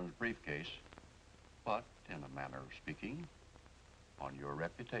your husband's briefcase, but, in a manner of speaking, on your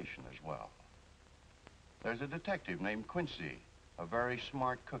reputation as well. There's a detective named Quincy, a very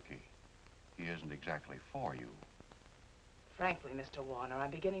smart cookie. He isn't exactly for you. Frankly, Mr. Warner,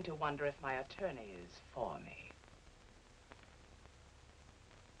 I'm beginning to wonder if my attorney is for me.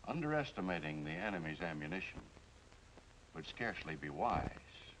 Underestimating the enemy's ammunition would scarcely be wise.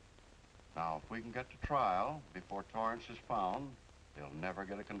 Now, if we can get to trial before Torrance is found, they'll never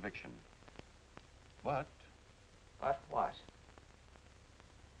get a conviction. But... But what?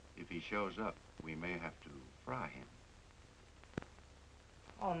 if he shows up, we may have to fry him.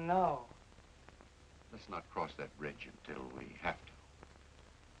 Oh, no. Let's not cross that bridge until we have to.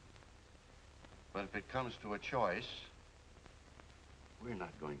 But if it comes to a choice, we're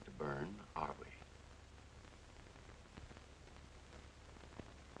not going to burn, are we?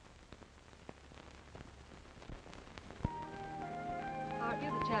 Art,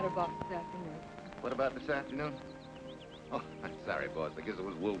 you're the chatterbox this afternoon. What about this afternoon? Oh, I'm sorry, boss. I guess it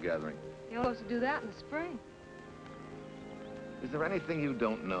was wool gathering. You're supposed to do that in the spring. Is there anything you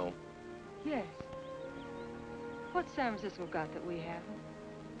don't know? Yes. What's San Francisco got that we haven't?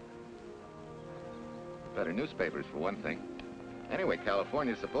 Better newspapers, for one thing. Anyway,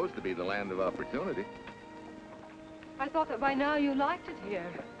 California's supposed to be the land of opportunity. I thought that by now you liked it here.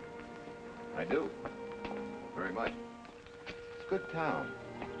 I do. Very much. It's a good town.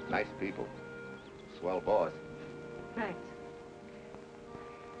 Nice people. Swell boss. Thanks.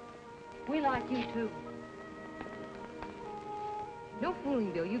 We like you, too. No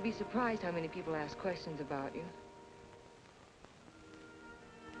fooling, Bill. You'd be surprised how many people ask questions about you.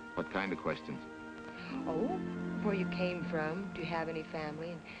 What kind of questions? Oh, where you came from, do you have any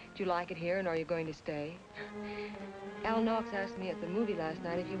family, and do you like it here, and are you going to stay? Al Knox asked me at the movie last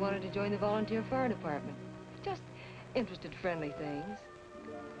night if you wanted to join the volunteer fire department. Just interested, friendly things.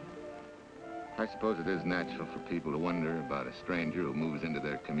 I suppose it is natural for people to wonder about a stranger who moves into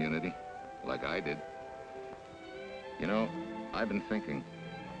their community, like I did. You know, I've been thinking,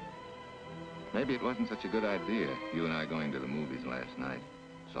 maybe it wasn't such a good idea, you and I going to the movies last night.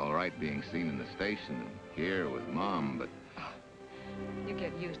 It's all right being seen in the station and here with Mom, but... Oh, you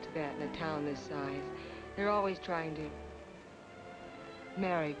get used to that in a town this size. They're always trying to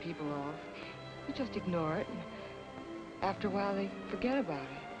marry people off. You just ignore it, and after a while they forget about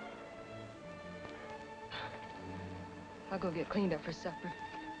it. I'll go get cleaned up for supper.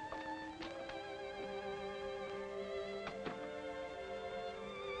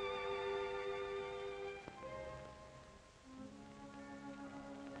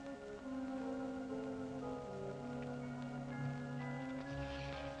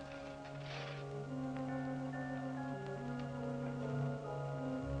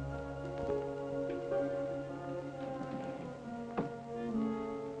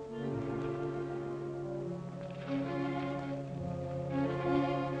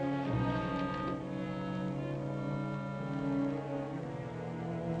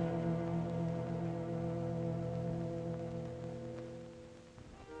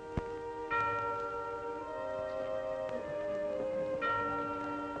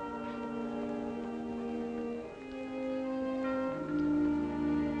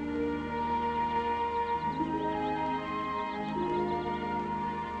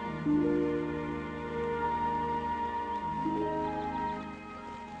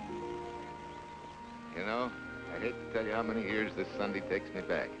 You know, I hate to tell you how many years this Sunday takes me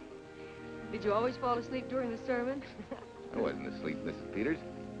back. Did you always fall asleep during the sermon? I wasn't asleep, Mrs. Peters.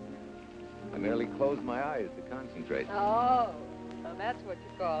 I merely closed my eyes to concentrate. Oh, well, that's what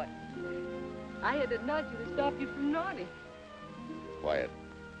you call it. I had to nudge you to stop you from nodding. Quiet.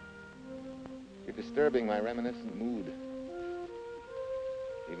 You're disturbing my reminiscent mood.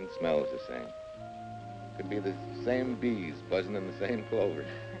 Even smells the same. Could be the same bees buzzing in the same clover.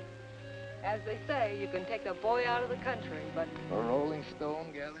 As they say, you can take the boy out of the country, but... A rolling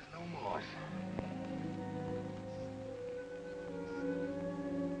stone gathers no moss.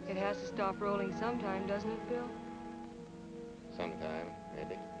 It has to stop rolling sometime, doesn't it, Bill? Sometime,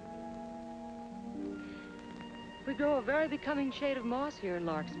 maybe. We grow a very becoming shade of moss here in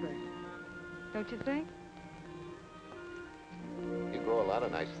Larkspur. Don't you think? You grow a lot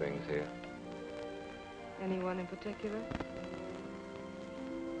of nice things here. Anyone in particular?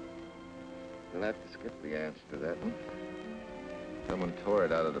 You'll have to skip the answer to that one. Someone tore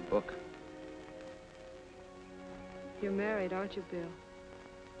it out of the book. You're married, aren't you, Bill?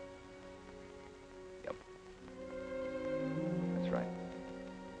 Yep. That's right.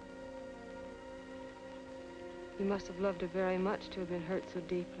 You must have loved her very much to have been hurt so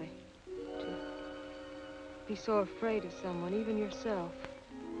deeply. To be so afraid of someone, even yourself.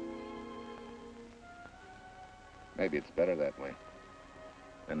 Maybe it's better that way.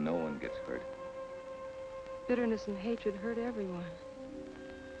 Then no one gets hurt. Bitterness and hatred hurt everyone.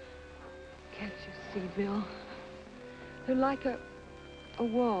 Can't you see, Bill? They're like a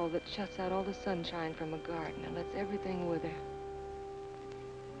wall that shuts out all the sunshine from a garden and lets everything wither.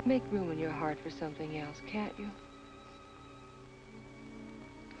 Make room in your heart for something else, can't you?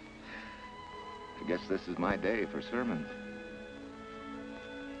 I guess this is my day for sermons.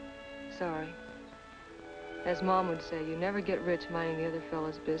 Sorry. As Mom would say, you never get rich minding the other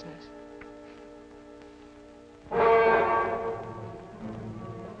fellow's business.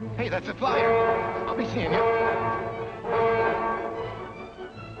 Hey, that's a flyer. I'll be seeing you.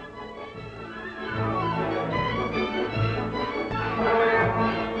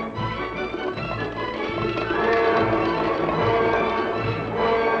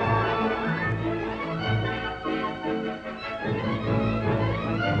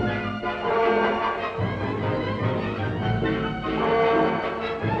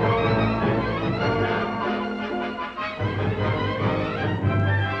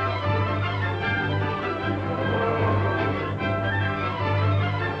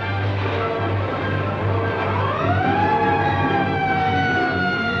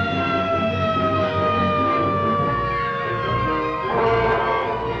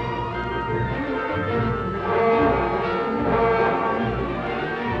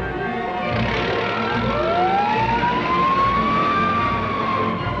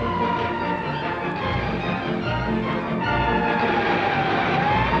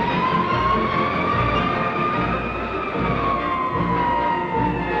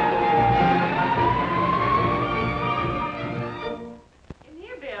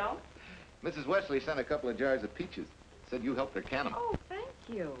 Wesley sent a couple of jars of peaches. Said you helped her can them. Oh, thank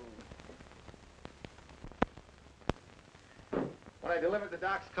you. When I delivered the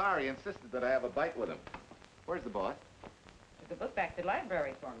doc's car, he insisted that I have a bite with him. Where's the boss? Took the book back to the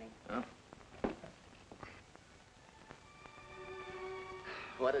library for me. Huh?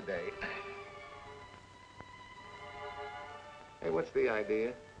 What a day. Hey, what's the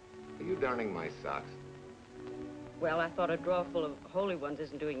idea? Are you darning my socks? Well, I thought a drawer full of holy ones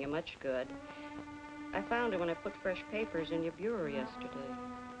isn't doing you much good. I found it when I put fresh papers in your bureau yesterday.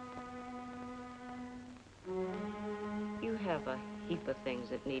 You have a heap of things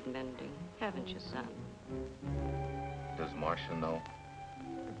that need mending, haven't you, son? Does Marcia know?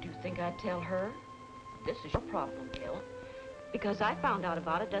 Do you think I'd tell her? This is your problem, Bill. Because I found out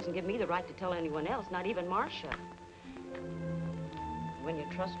about it doesn't give me the right to tell anyone else, not even Marcia. When you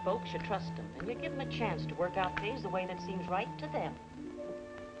trust folks, you trust them, and you give them a chance to work out things the way that seems right to them.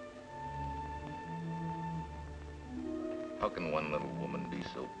 How can one little woman be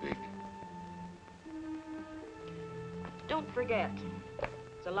so big? Don't forget,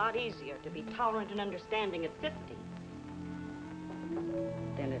 it's a lot easier to be tolerant and understanding at 50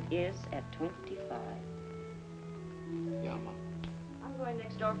 than it is at 25. Yeah, Mom. I'm going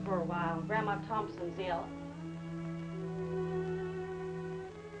next door for a while. Grandma Thompson's ill.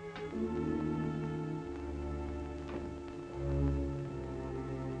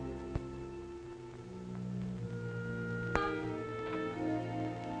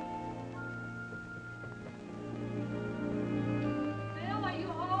 Bill, are you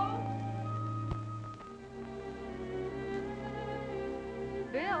home?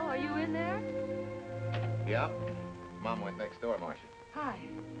 Bill, are you in there? Yeah. Mom went next door, Marcia. Hi.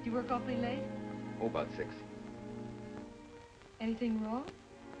 Do you work awfully late? Oh, about 6. Anything wrong?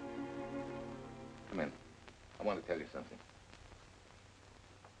 Come in. I want to tell you something.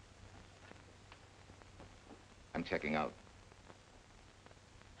 I'm checking out.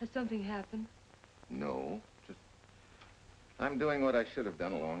 Has something happened? No, just... I'm doing what I should have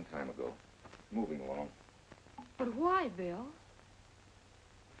done a long time ago. Moving along. But why, Bill?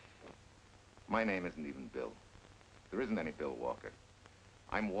 My name isn't even Bill. There isn't any Bill Walker.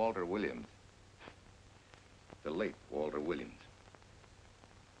 I'm Walter Williams. The late Walter Williams.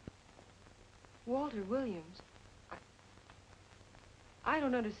 Walter Williams? I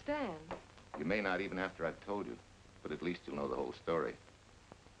don't understand. You may not even after I've told you, but at least you'll know the whole story.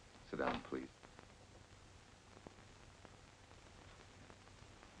 Sit down, please.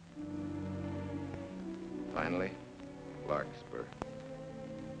 Finally, Larkspur.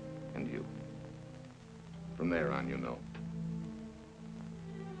 And you. From there on, you know.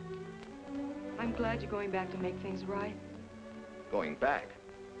 I'm glad you're going back to make things right. Going back?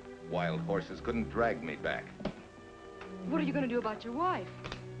 Wild horses couldn't drag me back. What are you going to do about your wife?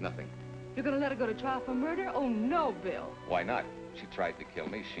 Nothing. You're going to let her go to trial for murder? Oh, no, Bill. Why not? She tried to kill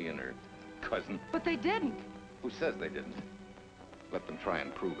me, she and her cousin. But they didn't. Who says they didn't? Let them try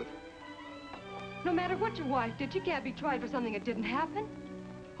and prove it. No matter what your wife did, she can't be tried for something that didn't happen.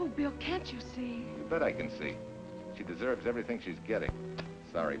 Oh, Bill, can't you see? You bet I can see. She deserves everything she's getting.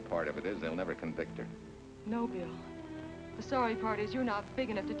 Sorry part of it is they'll never convict her. No, Bill. The sorry part is you're not big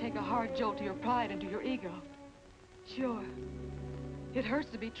enough to take a hard jolt to your pride and to your ego. Sure. It hurts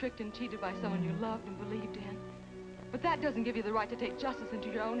to be tricked and cheated by someone you loved and believed in. But that doesn't give you the right to take justice into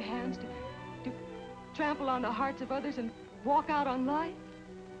your own hands, to trample on the hearts of others and walk out on life.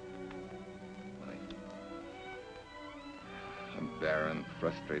 A barren,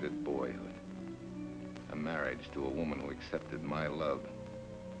 frustrated boyhood. A marriage to a woman who accepted my love,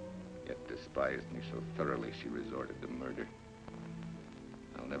 yet despised me so thoroughly she resorted to murder.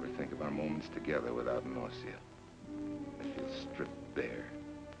 I'll never think of our moments together without nausea. I feel stripped bare,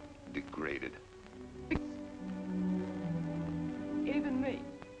 degraded. Even me.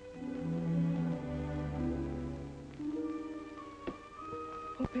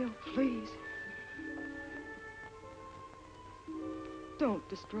 Oh, Bill, please. Don't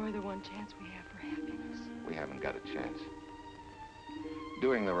destroy the one chance we have for happiness. We haven't got a chance.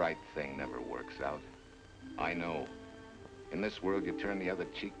 Doing the right thing never works out. I know. In this world, you turn the other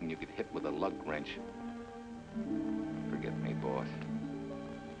cheek and you get hit with a lug wrench. Forget me, boss.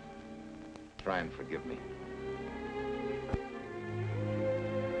 Try and forgive me.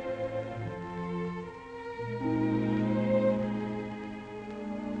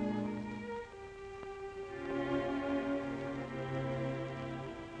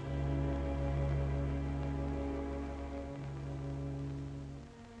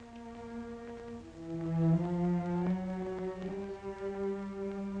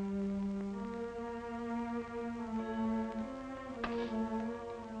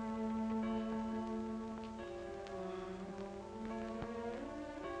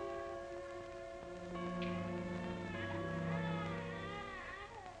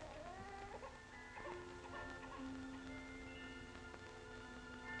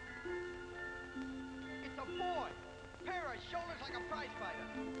 shoulders like a prize fighter.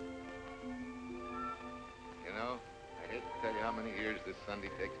 You know, I hate to tell you how many years this Sunday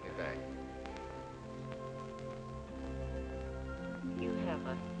takes me back. You have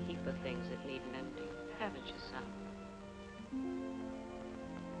a heap of things that need mending, haven't you, son?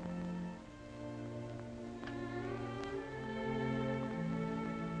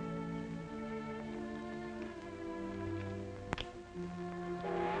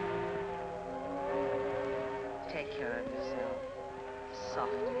 Take care of yourself.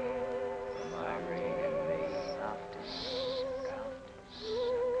 Soft.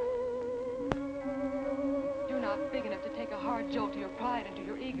 You're not big enough to take a hard jolt to your pride and to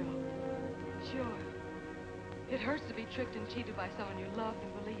your ego. Sure, it hurts to be tricked and cheated by someone you loved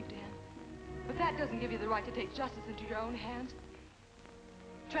and believed in. But that doesn't give you the right to take justice into your own hands,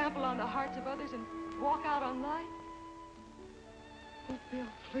 trample on the hearts of others, and walk out on life. Oh, Bill,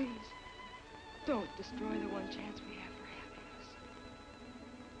 please, don't destroy the one chance we have for happiness.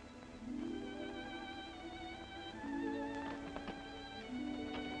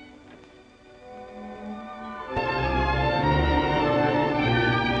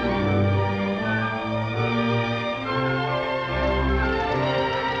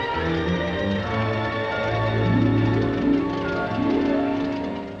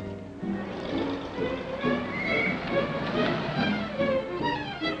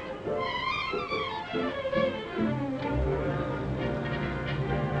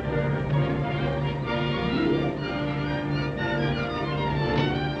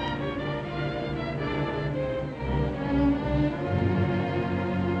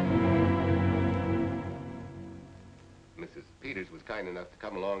 Mrs. Peters was kind enough to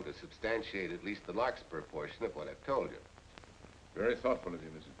come along to substantiate at least the Larkspur portion of what I've told you. Very thoughtful of you,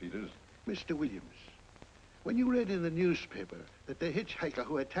 Mrs. Peters. Mr. Williams, when you read in the newspaper that the hitchhiker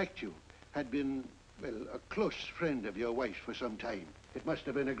who attacked you had been, well, a close friend of your wife's for some time, it must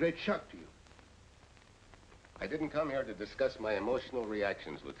have been a great shock to you. I didn't come here to discuss my emotional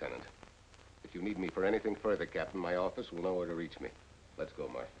reactions, Lieutenant. If you need me for anything further, Captain, my office will know where to reach me. Let's go,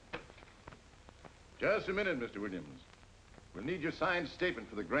 Mark. Just a minute, Mr. Williams. We'll need your signed statement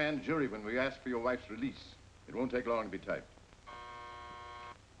for the grand jury when we ask for your wife's release. It won't take long to be typed.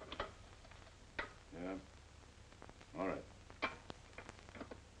 Yeah? All right.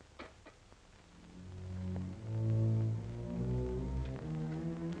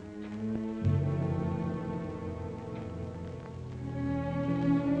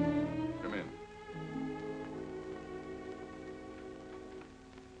 Come in.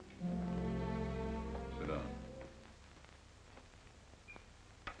 Sit down.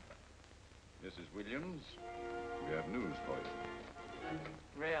 Mrs. Williams, we have news for you.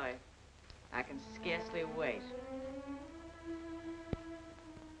 Really? I can scarcely wait.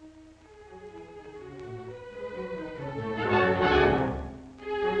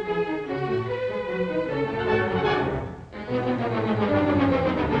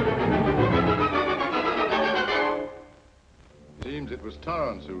 Seems it was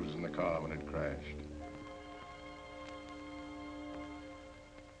Torrance who was in the car when it crashed.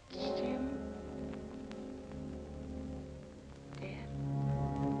 Jim?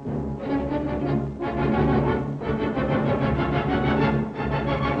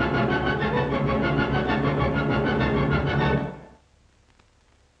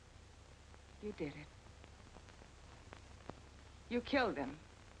 You did it. You killed him.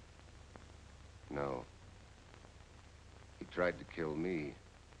 No. He tried to kill me.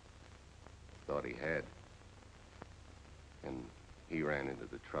 Thought he had. And he ran into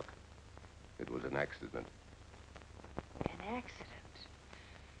the truck. It was an accident. An accident?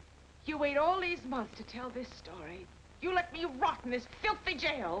 You wait all these months to tell this story. You let me rot in this filthy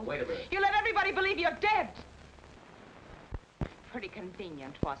jail. Wait a minute. You let everybody believe you're dead. Pretty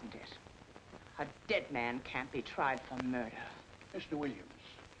convenient, wasn't it? A dead man can't be tried for murder. Mr. Williams,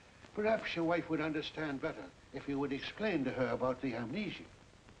 perhaps your wife would understand better if you would explain to her about the amnesia.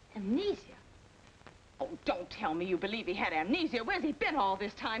 Amnesia? Oh, don't tell me you believe he had amnesia. Where's he been all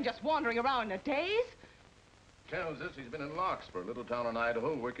this time, just wandering around in a daze? Tells us he's been in Larkspur, a little town in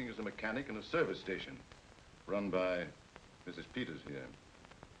Idaho, working as a mechanic in a service station. Run by Mrs. Peters here.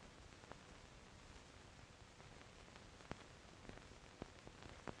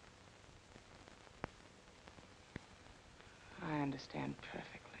 I understand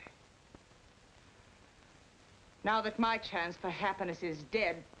perfectly. Now that my chance for happiness is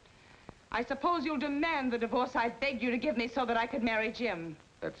dead, I suppose you'll demand the divorce I begged you to give me so that I could marry Jim.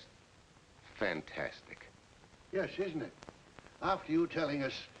 That's fantastic. Yes, isn't it? After you telling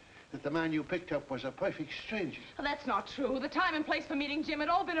us that the man you picked up was a perfect stranger. Well, that's not true. The time and place for meeting Jim had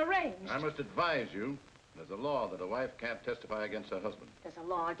all been arranged. I must advise you There's a law that a wife can't testify against her husband. There's a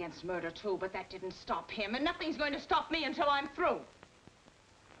law against murder, too, but that didn't stop him, and nothing's going to stop me until I'm through.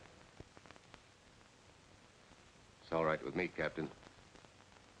 It's all right with me, Captain.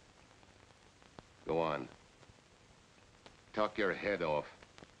 Go on. Talk your head off.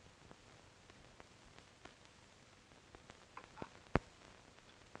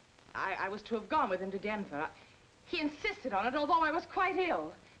 I was to have gone with him to Denver. He insisted on it, although I was quite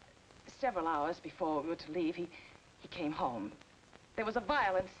ill. Several hours before we were to leave, he came home. There was a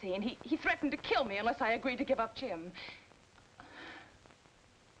violent scene. He threatened to kill me unless I agreed to give up Jim.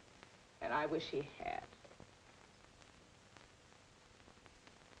 And I wish he had.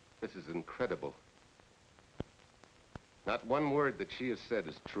 This is incredible. Not one word that she has said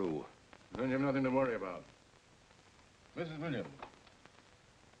is true. Then you have nothing to worry about. Mrs. Williams,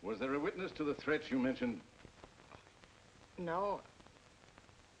 was there a witness to the threats you mentioned? No.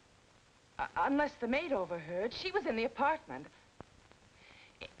 Unless the maid overheard. She was in the apartment.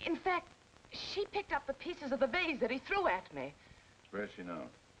 In fact, she picked up the pieces of the vase that he threw at me. Where is she now?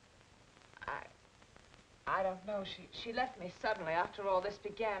 I don't know. She left me suddenly after all this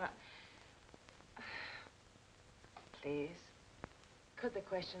began. Please, could the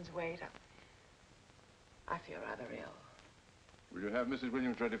questions wait? I feel rather ill. Will you have Mrs.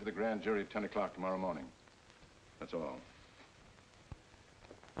 Williams ready for the grand jury at 10 o'clock tomorrow morning? That's all.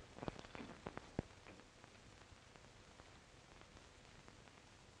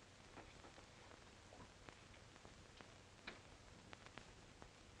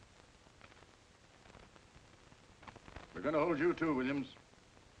 We're going to hold you too, Williams.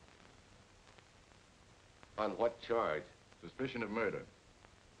 On what charge? Suspicion of murder.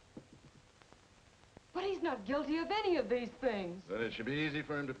 But he's not guilty of any of these things. Then it should be easy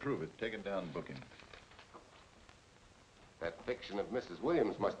for him to prove it. Take it down and book him. That fiction of Mrs.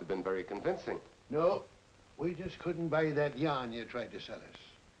 Williams must have been very convincing. No, we just couldn't buy that yarn you tried to sell us.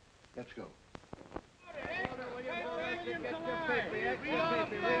 Let's go.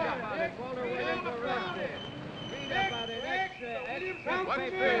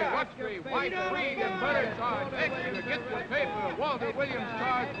 What's three? White, Reed, and murder charge. Extra, get your paper. Walter Williams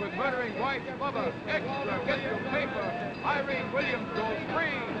charged with murdering White's lover. Extra, get your paper. Irene Williams goes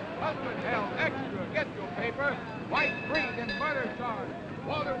free. Husband held. Extra, get your paper. White, Reed, and murder charge.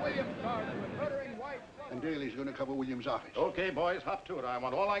 Walter Williams charged with murdering White's lover. And Daly's going to cover Williams' office. Okay, boys, hop to it. I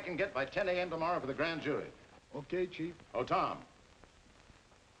want all I can get by 10 a.m. tomorrow for the grand jury. Okay, Chief. Oh, Tom,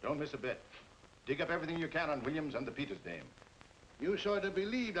 don't miss a bit. Dig up everything you can on Williams and the Peters dame. You sort of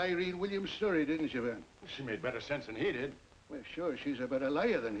believed Irene Williams' story, didn't you, Ben? She made better sense than he did. Well, sure, she's a better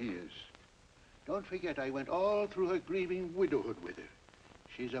liar than he is. Don't forget, I went all through her grieving widowhood with her.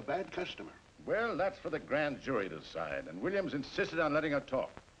 She's a bad customer. Well, that's for the grand jury to decide, and Williams insisted on letting her talk.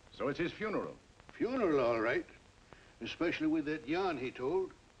 So it's his funeral. Funeral, all right. Especially with that yarn he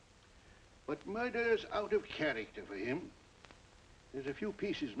told. But murder's out of character for him. There's a few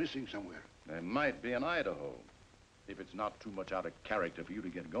pieces missing somewhere. There might be in Idaho, if it's not too much out of character for you to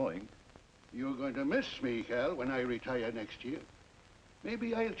get going. You're going to miss me, Cal, when I retire next year.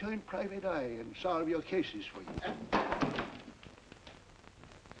 Maybe I'll join Private Eye and solve your cases for you.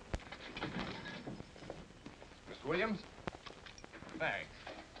 Mr. Williams? Thanks.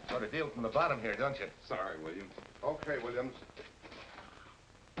 Got a deal from the bottom here, don't you? Sorry, Williams. Okay, Williams.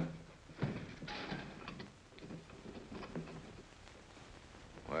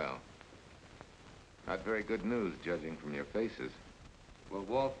 Well, not very good news, judging from your faces. Well,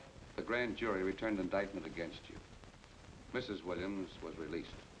 Walt, the grand jury returned indictment against you. Mrs. Williams was released.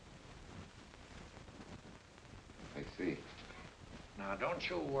 I see. Now, don't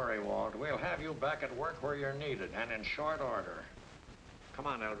you worry, Walt. We'll have you back at work where you're needed, and in short order. Come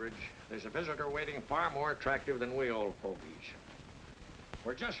on, Eldridge. There's a visitor waiting far more attractive than we old fogies.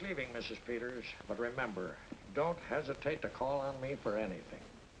 We're just leaving, Mrs. Peters, but remember, don't hesitate to call on me for anything.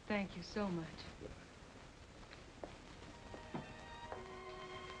 Thank you so much.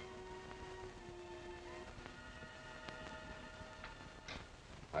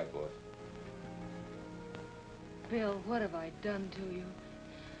 Hi, boss. Bill, what have I done to you?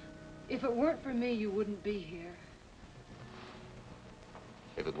 If it weren't for me, you wouldn't be here.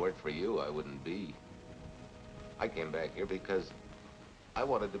 If it weren't for you, I wouldn't be. I came back here because I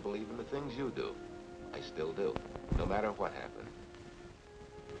wanted to believe in the things you do. I still do, no matter what happened.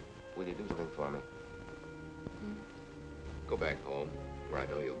 Will you do something for me? Go back home, where I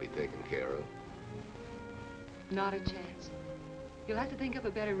know you'll be taken care of. Not a chance. You'll have to think up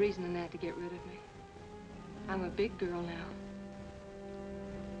a better reason than that to get rid of me. I'm a big girl now.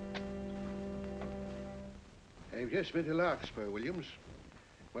 I've just been to Larkspur, Williams,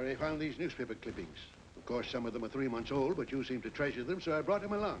 where I found these newspaper clippings. Of course, some of them are 3 months old, but you seem to treasure them, so I brought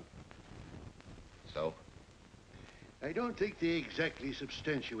them along. So? I don't think they exactly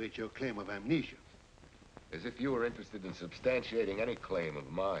substantiate your claim of amnesia. As if you were interested in substantiating any claim of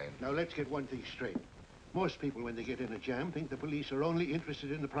mine. Now, let's get one thing straight. Most people, when they get in a jam, think the police are only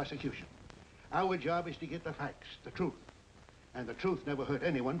interested in the prosecution. Our job is to get the facts, the truth. And the truth never hurt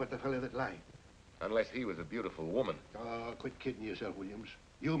anyone but the fellow that lied. Unless he was a beautiful woman. Oh, quit kidding yourself, Williams.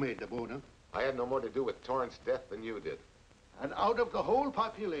 You made the boner. I had no more to do with Torrance's death than you did. And out of the whole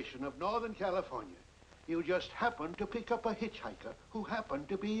population of Northern California, you just happened to pick up a hitchhiker who happened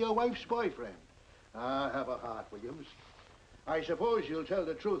to be your wife's boyfriend. Ah, have a heart, Williams. I suppose you'll tell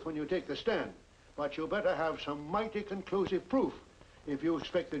the truth when you take the stand, but you better have some mighty conclusive proof if you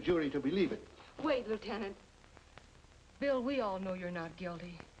expect the jury to believe it. Wait, Lieutenant. Bill, we all know you're not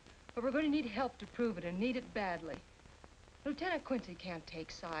guilty, but we're going to need help to prove it, and need it badly. Lieutenant Quincy can't take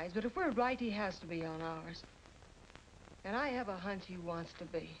sides, but if we're right, he has to be on ours. And I have a hunch he wants to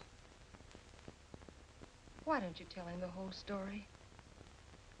be. Why don't you tell him the whole story?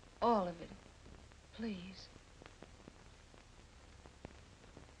 All of it, please.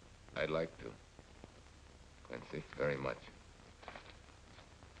 I'd like to. Quincy, very much.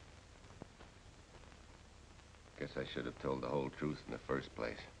 Guess I should have told the whole truth in the first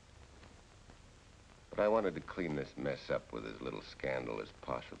place. But I wanted to clean this mess up with as little scandal as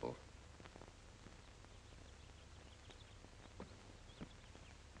possible.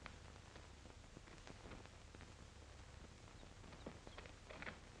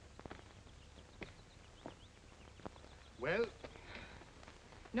 Well?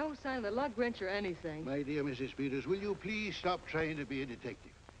 No sign of the lug wrench or anything. My dear Mrs. Peters, will you please stop trying to be a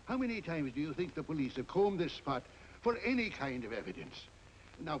detective? How many times do you think the police have combed this spot for any kind of evidence?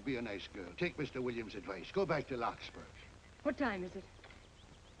 Now, be a nice girl. Take Mr. Williams' advice. Go back to Larkspur. What time is it?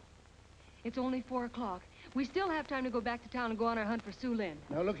 It's only 4 o'clock. We still have time to go back to town and go on our hunt for Sue Lynn.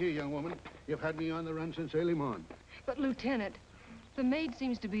 Now, look here, young woman. You've had me on the run since early morning. But, Lieutenant, the maid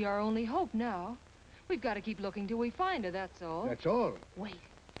seems to be our only hope now. We've got to keep looking till we find her, that's all. That's all? Wait.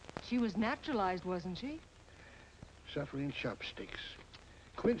 She was naturalized, wasn't she? Suffering chopsticks.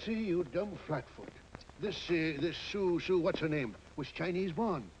 Quincy, you dumb flatfoot. This Sue, what's her name, was Chinese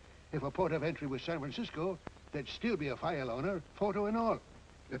born. If a port of entry was San Francisco, there'd still be a file on her, photo and all.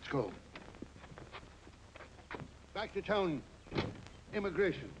 Let's go. Back to town.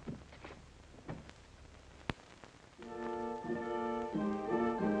 Immigration.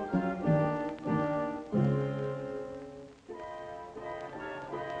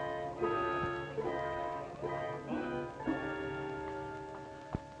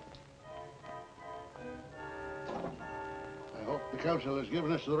 The council has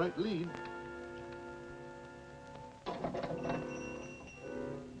given us the right lead.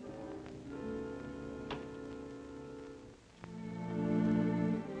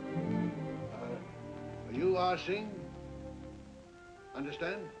 You are sing?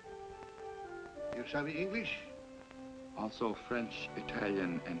 Understand? You savvy English? Also French,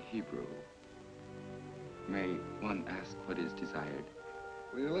 Italian, and Hebrew. May one ask what is desired?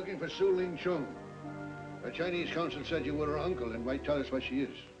 We're looking for Su Ling Chung. The Chinese consul said you were her uncle and might tell us what she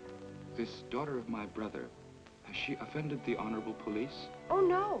is. This daughter of my brother, has she offended the honorable police? Oh,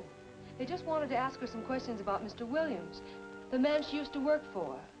 no. They just wanted to ask her some questions about Mr. Williams, the man she used to work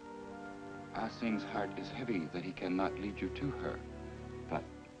for. Ah Sing's heart is heavy that he cannot lead you to her. But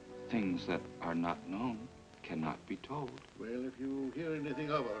things that are not known cannot be told. Well, if you hear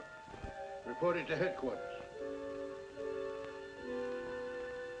anything of her, report it to headquarters.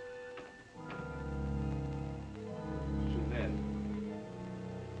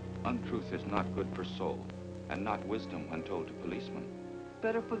 Untruth is not good for soul, and not wisdom when told to policemen.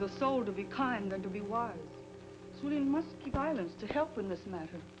 Better for the soul to be kind than to be wise. Su Lin must keep silence to help in this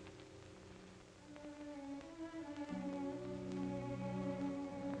matter.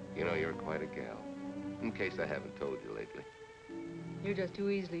 You know, you're quite a gal. In case I haven't told you lately. You're just too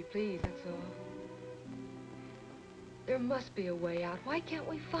easily pleased, that's all. There must be a way out. Why can't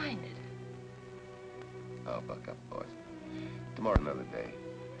we find it? Oh, buck up, boys. Tomorrow, another day.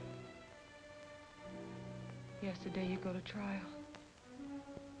 Yesterday you go to trial.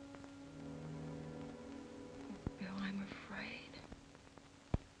 Bill, I'm afraid.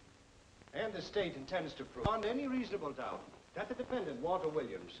 And the state intends to prove, beyond any reasonable doubt, that the defendant, Walter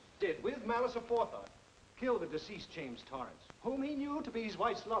Williams, did, with malice aforethought, kill the deceased James Torrance, whom he knew to be his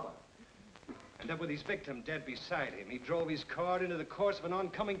wife's lover. And that with his victim dead beside him, he drove his car into the course of an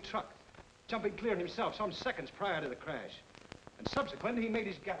oncoming truck, jumping clear himself some seconds prior to the crash. And subsequently, he made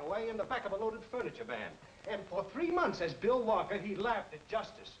his getaway in the back of a loaded furniture van. And for 3 months, as Bill Walker, he laughed at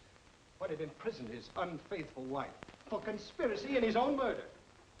justice. What had imprisoned his unfaithful wife for conspiracy in his own murder.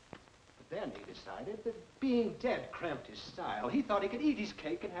 But then he decided that being dead cramped his style. He thought he could eat his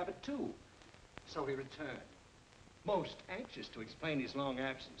cake and have it too. So he returned, most anxious to explain his long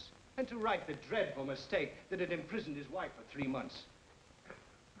absence and to right the dreadful mistake that had imprisoned his wife for 3 months.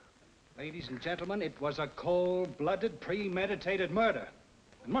 Ladies and gentlemen, it was a cold-blooded, premeditated murder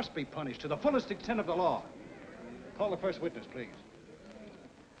and must be punished to the fullest extent of the law. Call the first witness, please.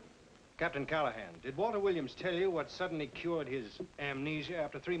 Captain Callahan, did Walter Williams tell you what suddenly cured his amnesia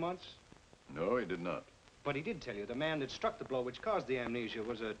after 3 months? No, he did not. But he did tell you the man that struck the blow which caused the amnesia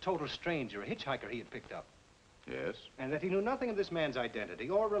was a total stranger, a hitchhiker he had picked up. Yes? And that he knew nothing of this man's identity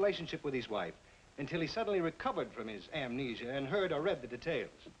or relationship with his wife until he suddenly recovered from his amnesia and heard or read the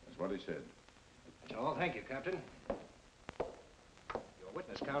details. That's what he said. That's all. Thank you, Captain. Your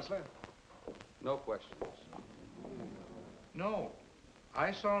witness, Counselor. No questions. No.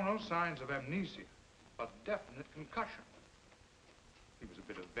 I saw no signs of amnesia, but definite concussion. He was a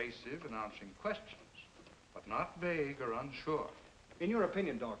bit evasive in answering questions, but not vague or unsure. In your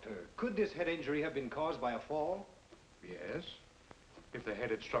opinion, Doctor, could this head injury have been caused by a fall? Yes. If the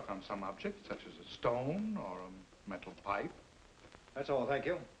head had struck on some object, such as a stone or a metal pipe. That's all, thank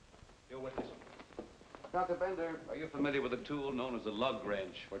you. Your witness. Dr. Bender, are you familiar with a tool known as a lug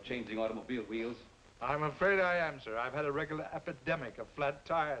wrench for changing automobile wheels? I'm afraid I am, sir. I've had a regular epidemic of flat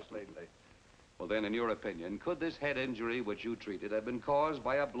tires lately. Well, then, in your opinion, could this head injury which you treated have been caused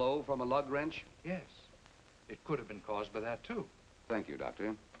by a blow from a lug wrench? Yes. It could have been caused by that, too. Thank you,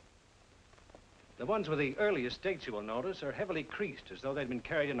 Doctor. The ones with the earliest dates, you will notice, are heavily creased, as though they'd been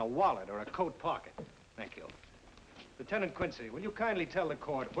carried in a wallet or a coat pocket. Thank you. Lieutenant Quincy, will you kindly tell the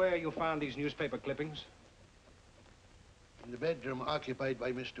court where you found these newspaper clippings? In the bedroom occupied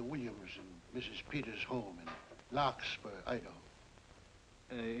by Mr. Williams and Mrs. Peters' home in Larkspur, Idaho.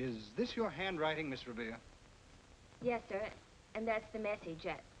 Is this your handwriting, Miss Revere? Yes, sir. And that's the message,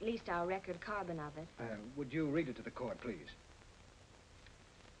 at least our record carbon of it. Would you read it to the court, please?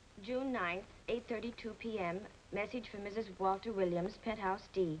 June 9th, 8:32 p.m. Message from Mrs. Walter Williams, Penthouse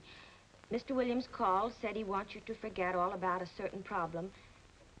D. Mr. Williams called, said he wants you to forget all about a certain problem,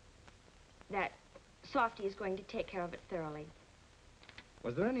 that Softy is going to take care of it thoroughly.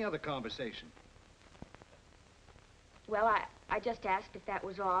 Was there any other conversation? Well, I just asked if that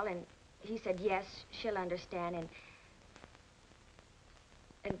was all, and he said yes, she'll understand,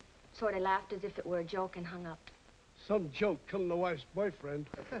 and sort of laughed as if it were a joke and hung up. Some joke killing the wife's boyfriend.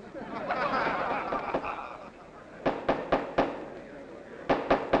 That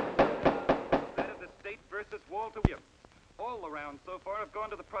is the state versus Walter Williams. All the rounds so far have gone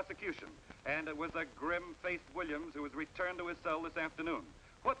to the prosecution, and it was a grim-faced Williams who was returned to his cell this afternoon.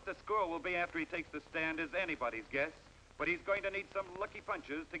 What the score will be after he takes the stand is anybody's guess, but he's going to need some lucky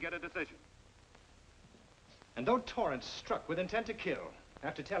punches to get a decision. And though Torrance struck with intent to kill,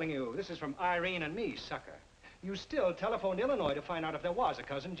 after telling you this is from Irene and me, sucker, you still telephoned Illinois to find out if there was a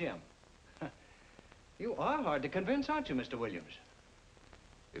Cousin Jim. You are hard to convince, aren't you, Mr. Williams?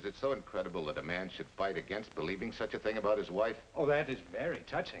 Is it so incredible that a man should fight against believing such a thing about his wife? Oh, that is very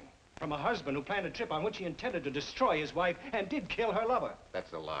touching. From a husband who planned a trip on which he intended to destroy his wife and did kill her lover.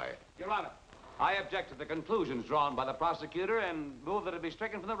 That's a lie. Your Honor, I object to the conclusions drawn by the prosecutor and move that it be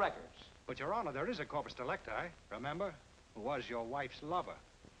stricken from the records. But, Your Honor, there is a corpus delicti, remember? Who was your wife's lover.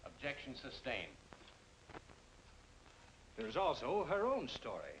 Objection sustained. There's also her own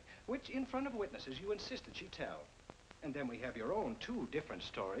story, which, in front of witnesses, you insisted she tell. And then we have your own 2 different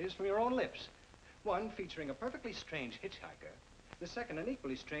stories from your own lips. One featuring a perfectly strange hitchhiker, the second an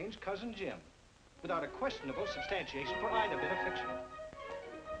equally strange Cousin Jim, without a questionable substantiation for either bit of fiction.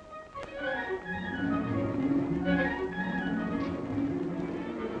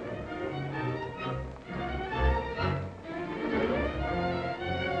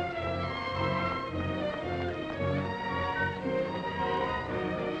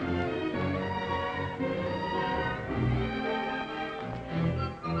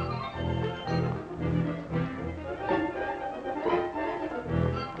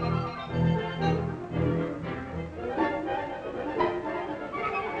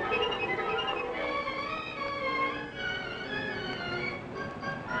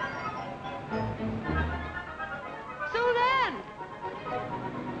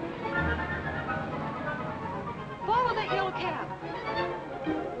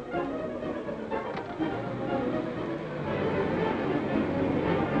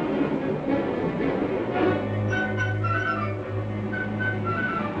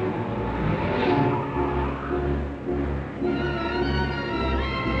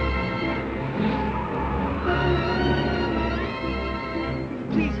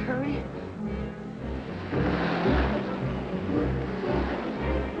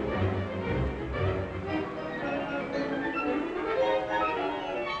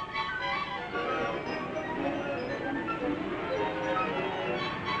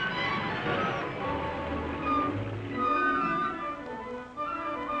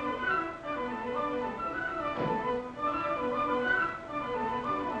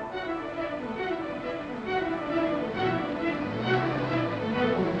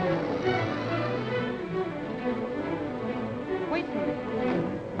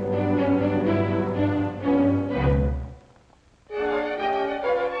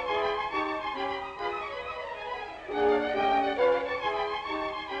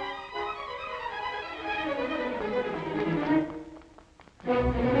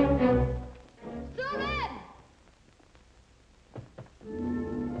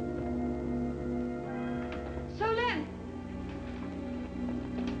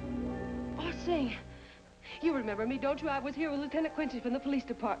 remember me, don't you? I was here with Lieutenant Quincy from the police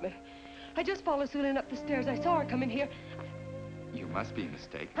department. I just followed Sue Lynn up the stairs. I saw her come in here. You must be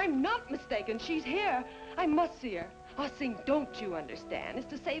mistaken. I'm not mistaken. She's here. I must see her. Ah, Sing, don't you understand? It's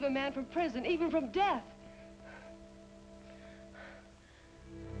to save a man from prison, even from death.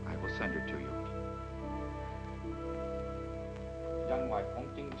 I will send her to you.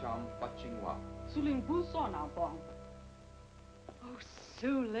 Oh,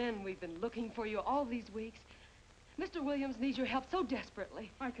 Sue Lynn, we've been looking for you all these weeks. Mr. Williams needs your help so desperately.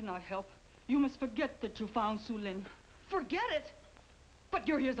 I cannot help. You must forget that you found Sue Lynn. Forget it? But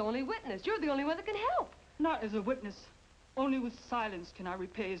you're his only witness. You're the only one that can help. Not as a witness. Only with silence can I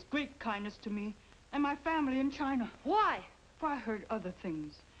repay his great kindness to me and my family in China. Why? For I heard other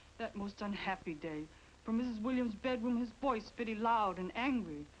things. That most unhappy day. From Mrs. Williams' bedroom, his voice very loud and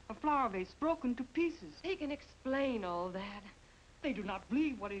angry. A flower vase broken to pieces. He can explain all that. They do not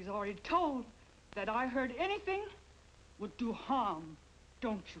believe what he's already told. That I heard anything would do harm.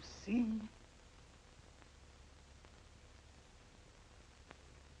 Don't you see?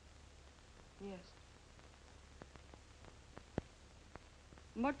 Yes.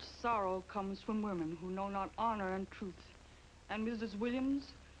 Much sorrow comes from women who know not honor and truth. And Mrs. Williams,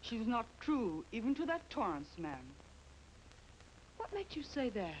 she was not true even to that Torrance man. What makes you say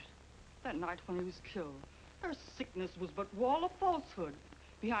that? That night when he was killed, her sickness was but wall of falsehood,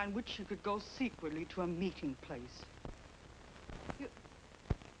 behind which she could go secretly to a meeting place.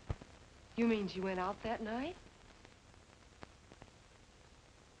 You mean she went out that night?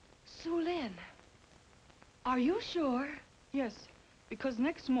 Sue Lynn, are you sure? Yes, because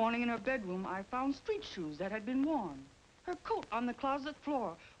next morning in her bedroom, I found street shoes that had been worn. Her coat on the closet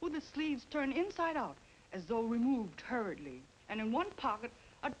floor, with the sleeves turned inside out, as though removed hurriedly. And in one pocket,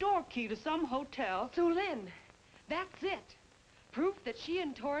 a door key to some hotel. Sue Lynn, that's it. Proof that she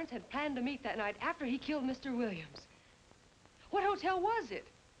and Torrance had planned to meet that night after he killed Mr. Williams. What hotel was it?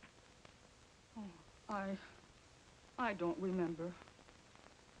 Oh, I don't remember.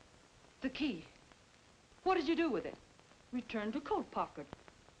 The key. What did you do with it? Returned to coat pocket.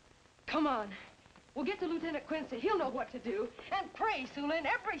 Come on. We'll get to Lieutenant Quincy. He'll know what to do. And pray, Sue Lynn,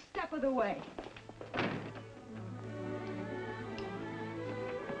 every step of the way.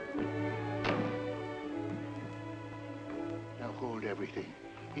 Now hold everything.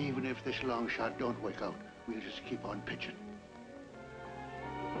 Even if this long shot don't work out, we'll just keep on pitching.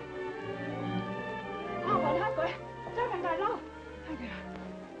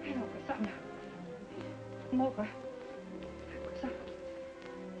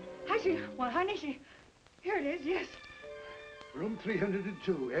 Here it is, yes. Room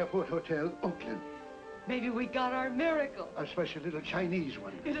 302, Airport Hotel, Oakland. Maybe we got our miracle. A special little Chinese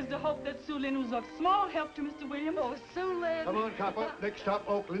one. It is to hope that Sue Lynn was of small help to Mr. Williams. Oh, Sue Lynn. Come on, copper. Next stop,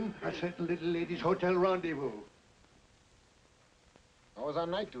 Oakland. A certain little lady's hotel rendezvous. I was on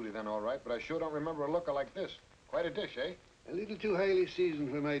night duty then, all right, but I sure don't remember a looker like this. Quite a dish, eh? A little too highly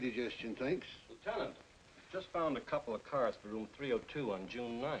seasoned for my digestion, thanks. Lieutenant, just found a couple of cars for room 302 on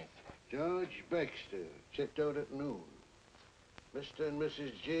June 9th. George Baxter, checked out at noon. Mr. and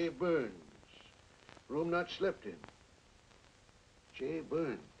Mrs. J. Burns. Room not slept in. J.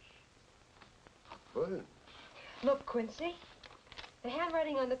 Burns. Burns. Look, Quincy. The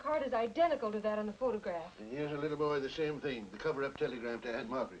handwriting on the card is identical to that on the photograph. And here's a little boy, the same thing. The cover-up telegram to Aunt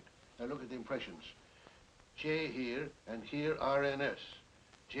Margaret. Now look at the impressions. J here, and here RNS.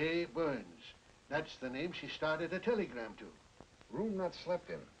 J. Burns. That's the name she started a telegram to. Room not slept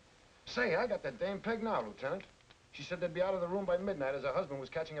in. Say, I got that dame pegged now, Lieutenant. She said they'd be out of the room by midnight as her husband was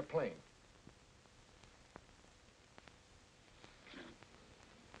catching a plane.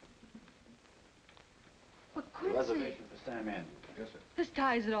 But Quincy... Reservation for Sam Andrews. Yes, sir. This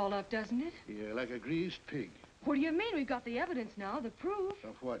ties it all up, doesn't it? Yeah, like a greased pig. What do you mean? We've got the evidence now, the proof.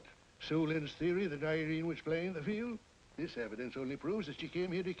 Of what? Sue Lynn's theory that Irene was playing the field? This evidence only proves that she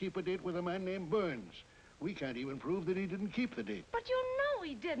came here to keep a date with a man named Burns. We can't even prove that he didn't keep the date. But you know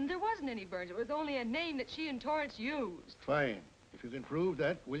he didn't. There wasn't any Burns. It was only a name that she and Torrance used. Fine. If you can prove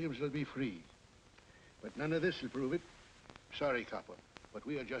that, Williams will be free. But none of this will prove it. Sorry, copper, but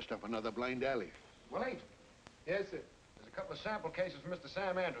we are just up another blind alley. Well, ain't. Yes, sir. There's a couple of sample cases for Mr.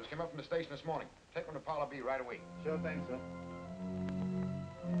 Sam Andrews. Came up from the station this morning. Take one to Parlor B right away. Sure thing, sir.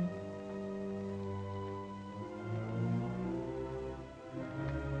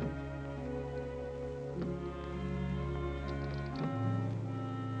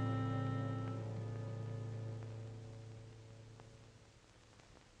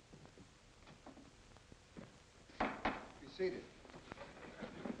 Seated.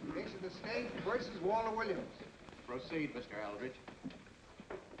 Case of the state versus Walter Williams. Proceed, Mr. Aldrich.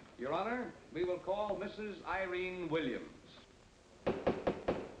 Your Honor, we will call Mrs. Irene Williams.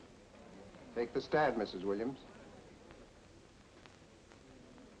 Take the stand, Mrs. Williams.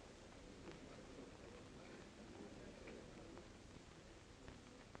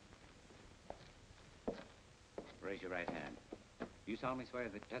 Raise your right hand. You solemnly swear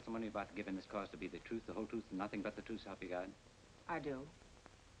that the testimony you're about to give in this cause to be the truth, the whole truth, and nothing but the truth, so help you God? I do.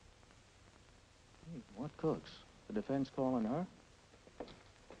 What cooks? The defense calling her?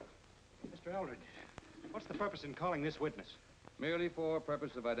 Mr. Eldridge, what's the purpose in calling this witness? Merely for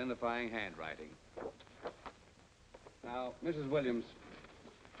purpose of identifying handwriting. Now, Mrs. Williams,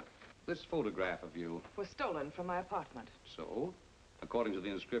 this photograph of you... Was stolen from my apartment. So, according to the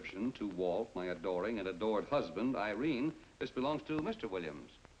inscription, to Walt, my adoring and adored husband, Irene, this belongs to Mr.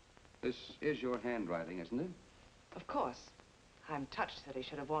 Williams. This is your handwriting, isn't it? Of course. I'm touched that he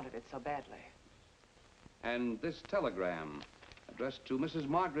should have wanted it so badly. And this telegram, addressed to Mrs.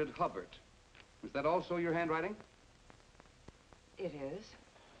 Margaret Hubbard. Is that also your handwriting? It is.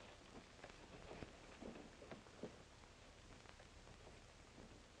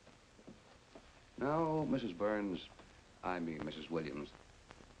 Now, Mrs. Burns, I mean Mrs. Williams,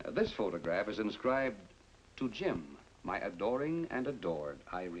 this photograph is inscribed to Jim, my adoring and adored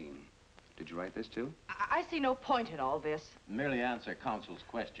Irene. Did you write this too? I see no point in all this. Merely answer counsel's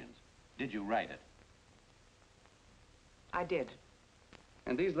questions. Did you write it? I did.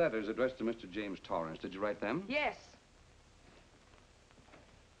 And these letters addressed to Mr. James Torrance, did you write them? Yes.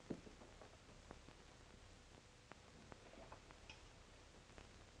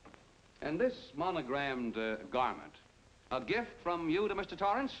 And this monogrammed garment, a gift from you to Mr.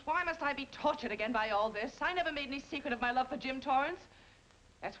 Torrance? Why must I be tortured again by all this? I never made any secret of my love for Jim Torrance.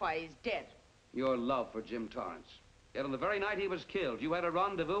 That's why he's dead. Your love for Jim Torrance. Yet on the very night he was killed, you had a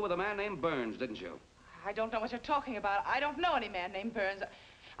rendezvous with a man named Burns, didn't you? I don't know what you're talking about. I don't know any man named Burns.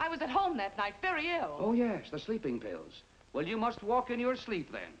 I was at home that night, very ill. Oh, yes, the sleeping pills. Well, you must walk in your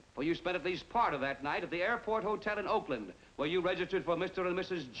sleep then, for you spent at least part of that night at the Airport Hotel in Oakland, where you registered for Mr. and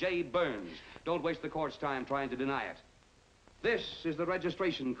Mrs. J. Burns. Don't waste the court's time trying to deny it. This is the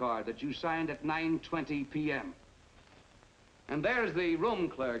registration card that you signed at 9:20 p.m. And there's the room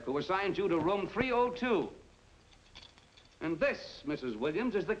clerk who assigned you to room 302. And this, Mrs.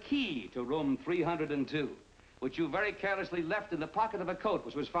 Williams, is the key to room 302, which you very carelessly left in the pocket of a coat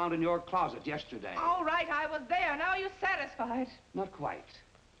which was found in your closet yesterday. All right, I was there. Now are you satisfied? Not quite.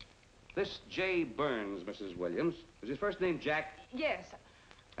 This J. Burns, Mrs. Williams, is his first name Jack? Yes.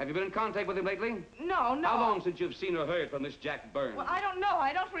 Have you been in contact with him lately? No. How long since you've seen or heard from this Jack Burns? Well, I don't know.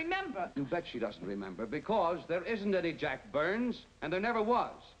 I don't remember. You bet she doesn't remember, because there isn't any Jack Burns, and there never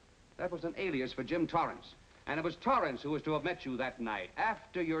was. That was an alias for Jim Torrance. And it was Torrance who was to have met you that night,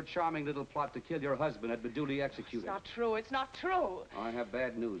 after your charming little plot to kill your husband had been duly executed. It's not true. It's not true. I have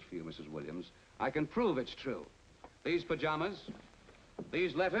bad news for you, Mrs. Williams. I can prove it's true. These pajamas,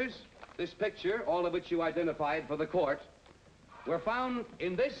 these letters, this picture, all of which you identified for the court, were found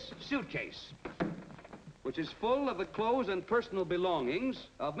in this suitcase, which is full of the clothes and personal belongings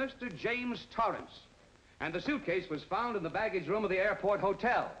of Mr. James Torrance. And the suitcase was found in the baggage room of the Airport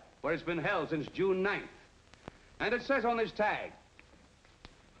Hotel, where it's been held since June 9th. And it says on this tag,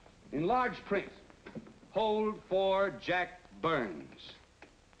 in large print, hold for Jack Burns.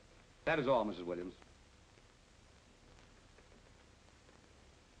 That is all, Mrs. Williams.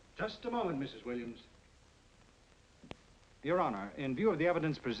 Just a moment, Mrs. Williams. Your Honor, in view of the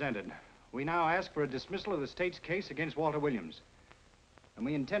evidence presented, we now ask for a dismissal of the state's case against Walter Williams. And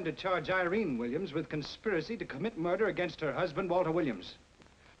we intend to charge Irene Williams with conspiracy to commit murder against her husband, Walter Williams.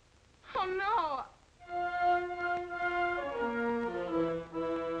 Oh, no.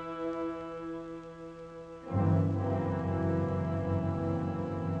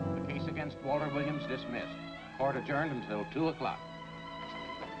 The case against Walter Williams dismissed. Court adjourned until 2 o'clock.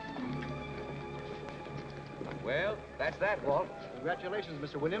 Well, that's that, Walt. Congratulations,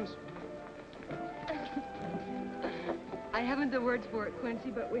 Mr. Williams. I haven't the words for it,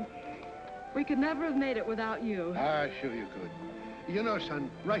 Quincy, but we could never have made it without you. Ah, sure you could. You know,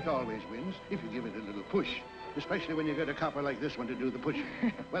 son, right always wins if you give it a little push, especially when you get a copper like this one to do the pushing.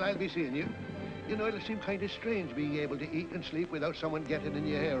 Well, I'll be seeing you. You know, it'll seem kind of strange being able to eat and sleep without someone getting in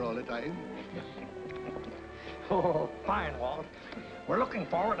your hair all the time. Oh, fine, Walt. We're looking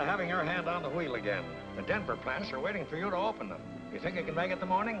forward to having your hand on the wheel again. The Denver plants are waiting for you to open them. You think you can make it in the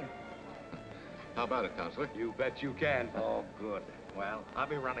morning? How about it, Counselor? You bet you can. Oh, good. Well, I'll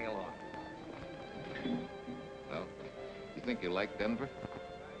be running along. Well, you think you like Denver?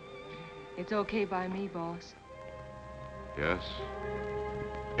 It's okay by me, boss. Yes.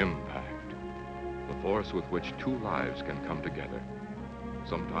 Impact. The force with which two lives can come together.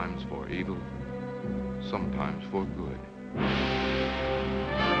 Sometimes for evil, sometimes for good.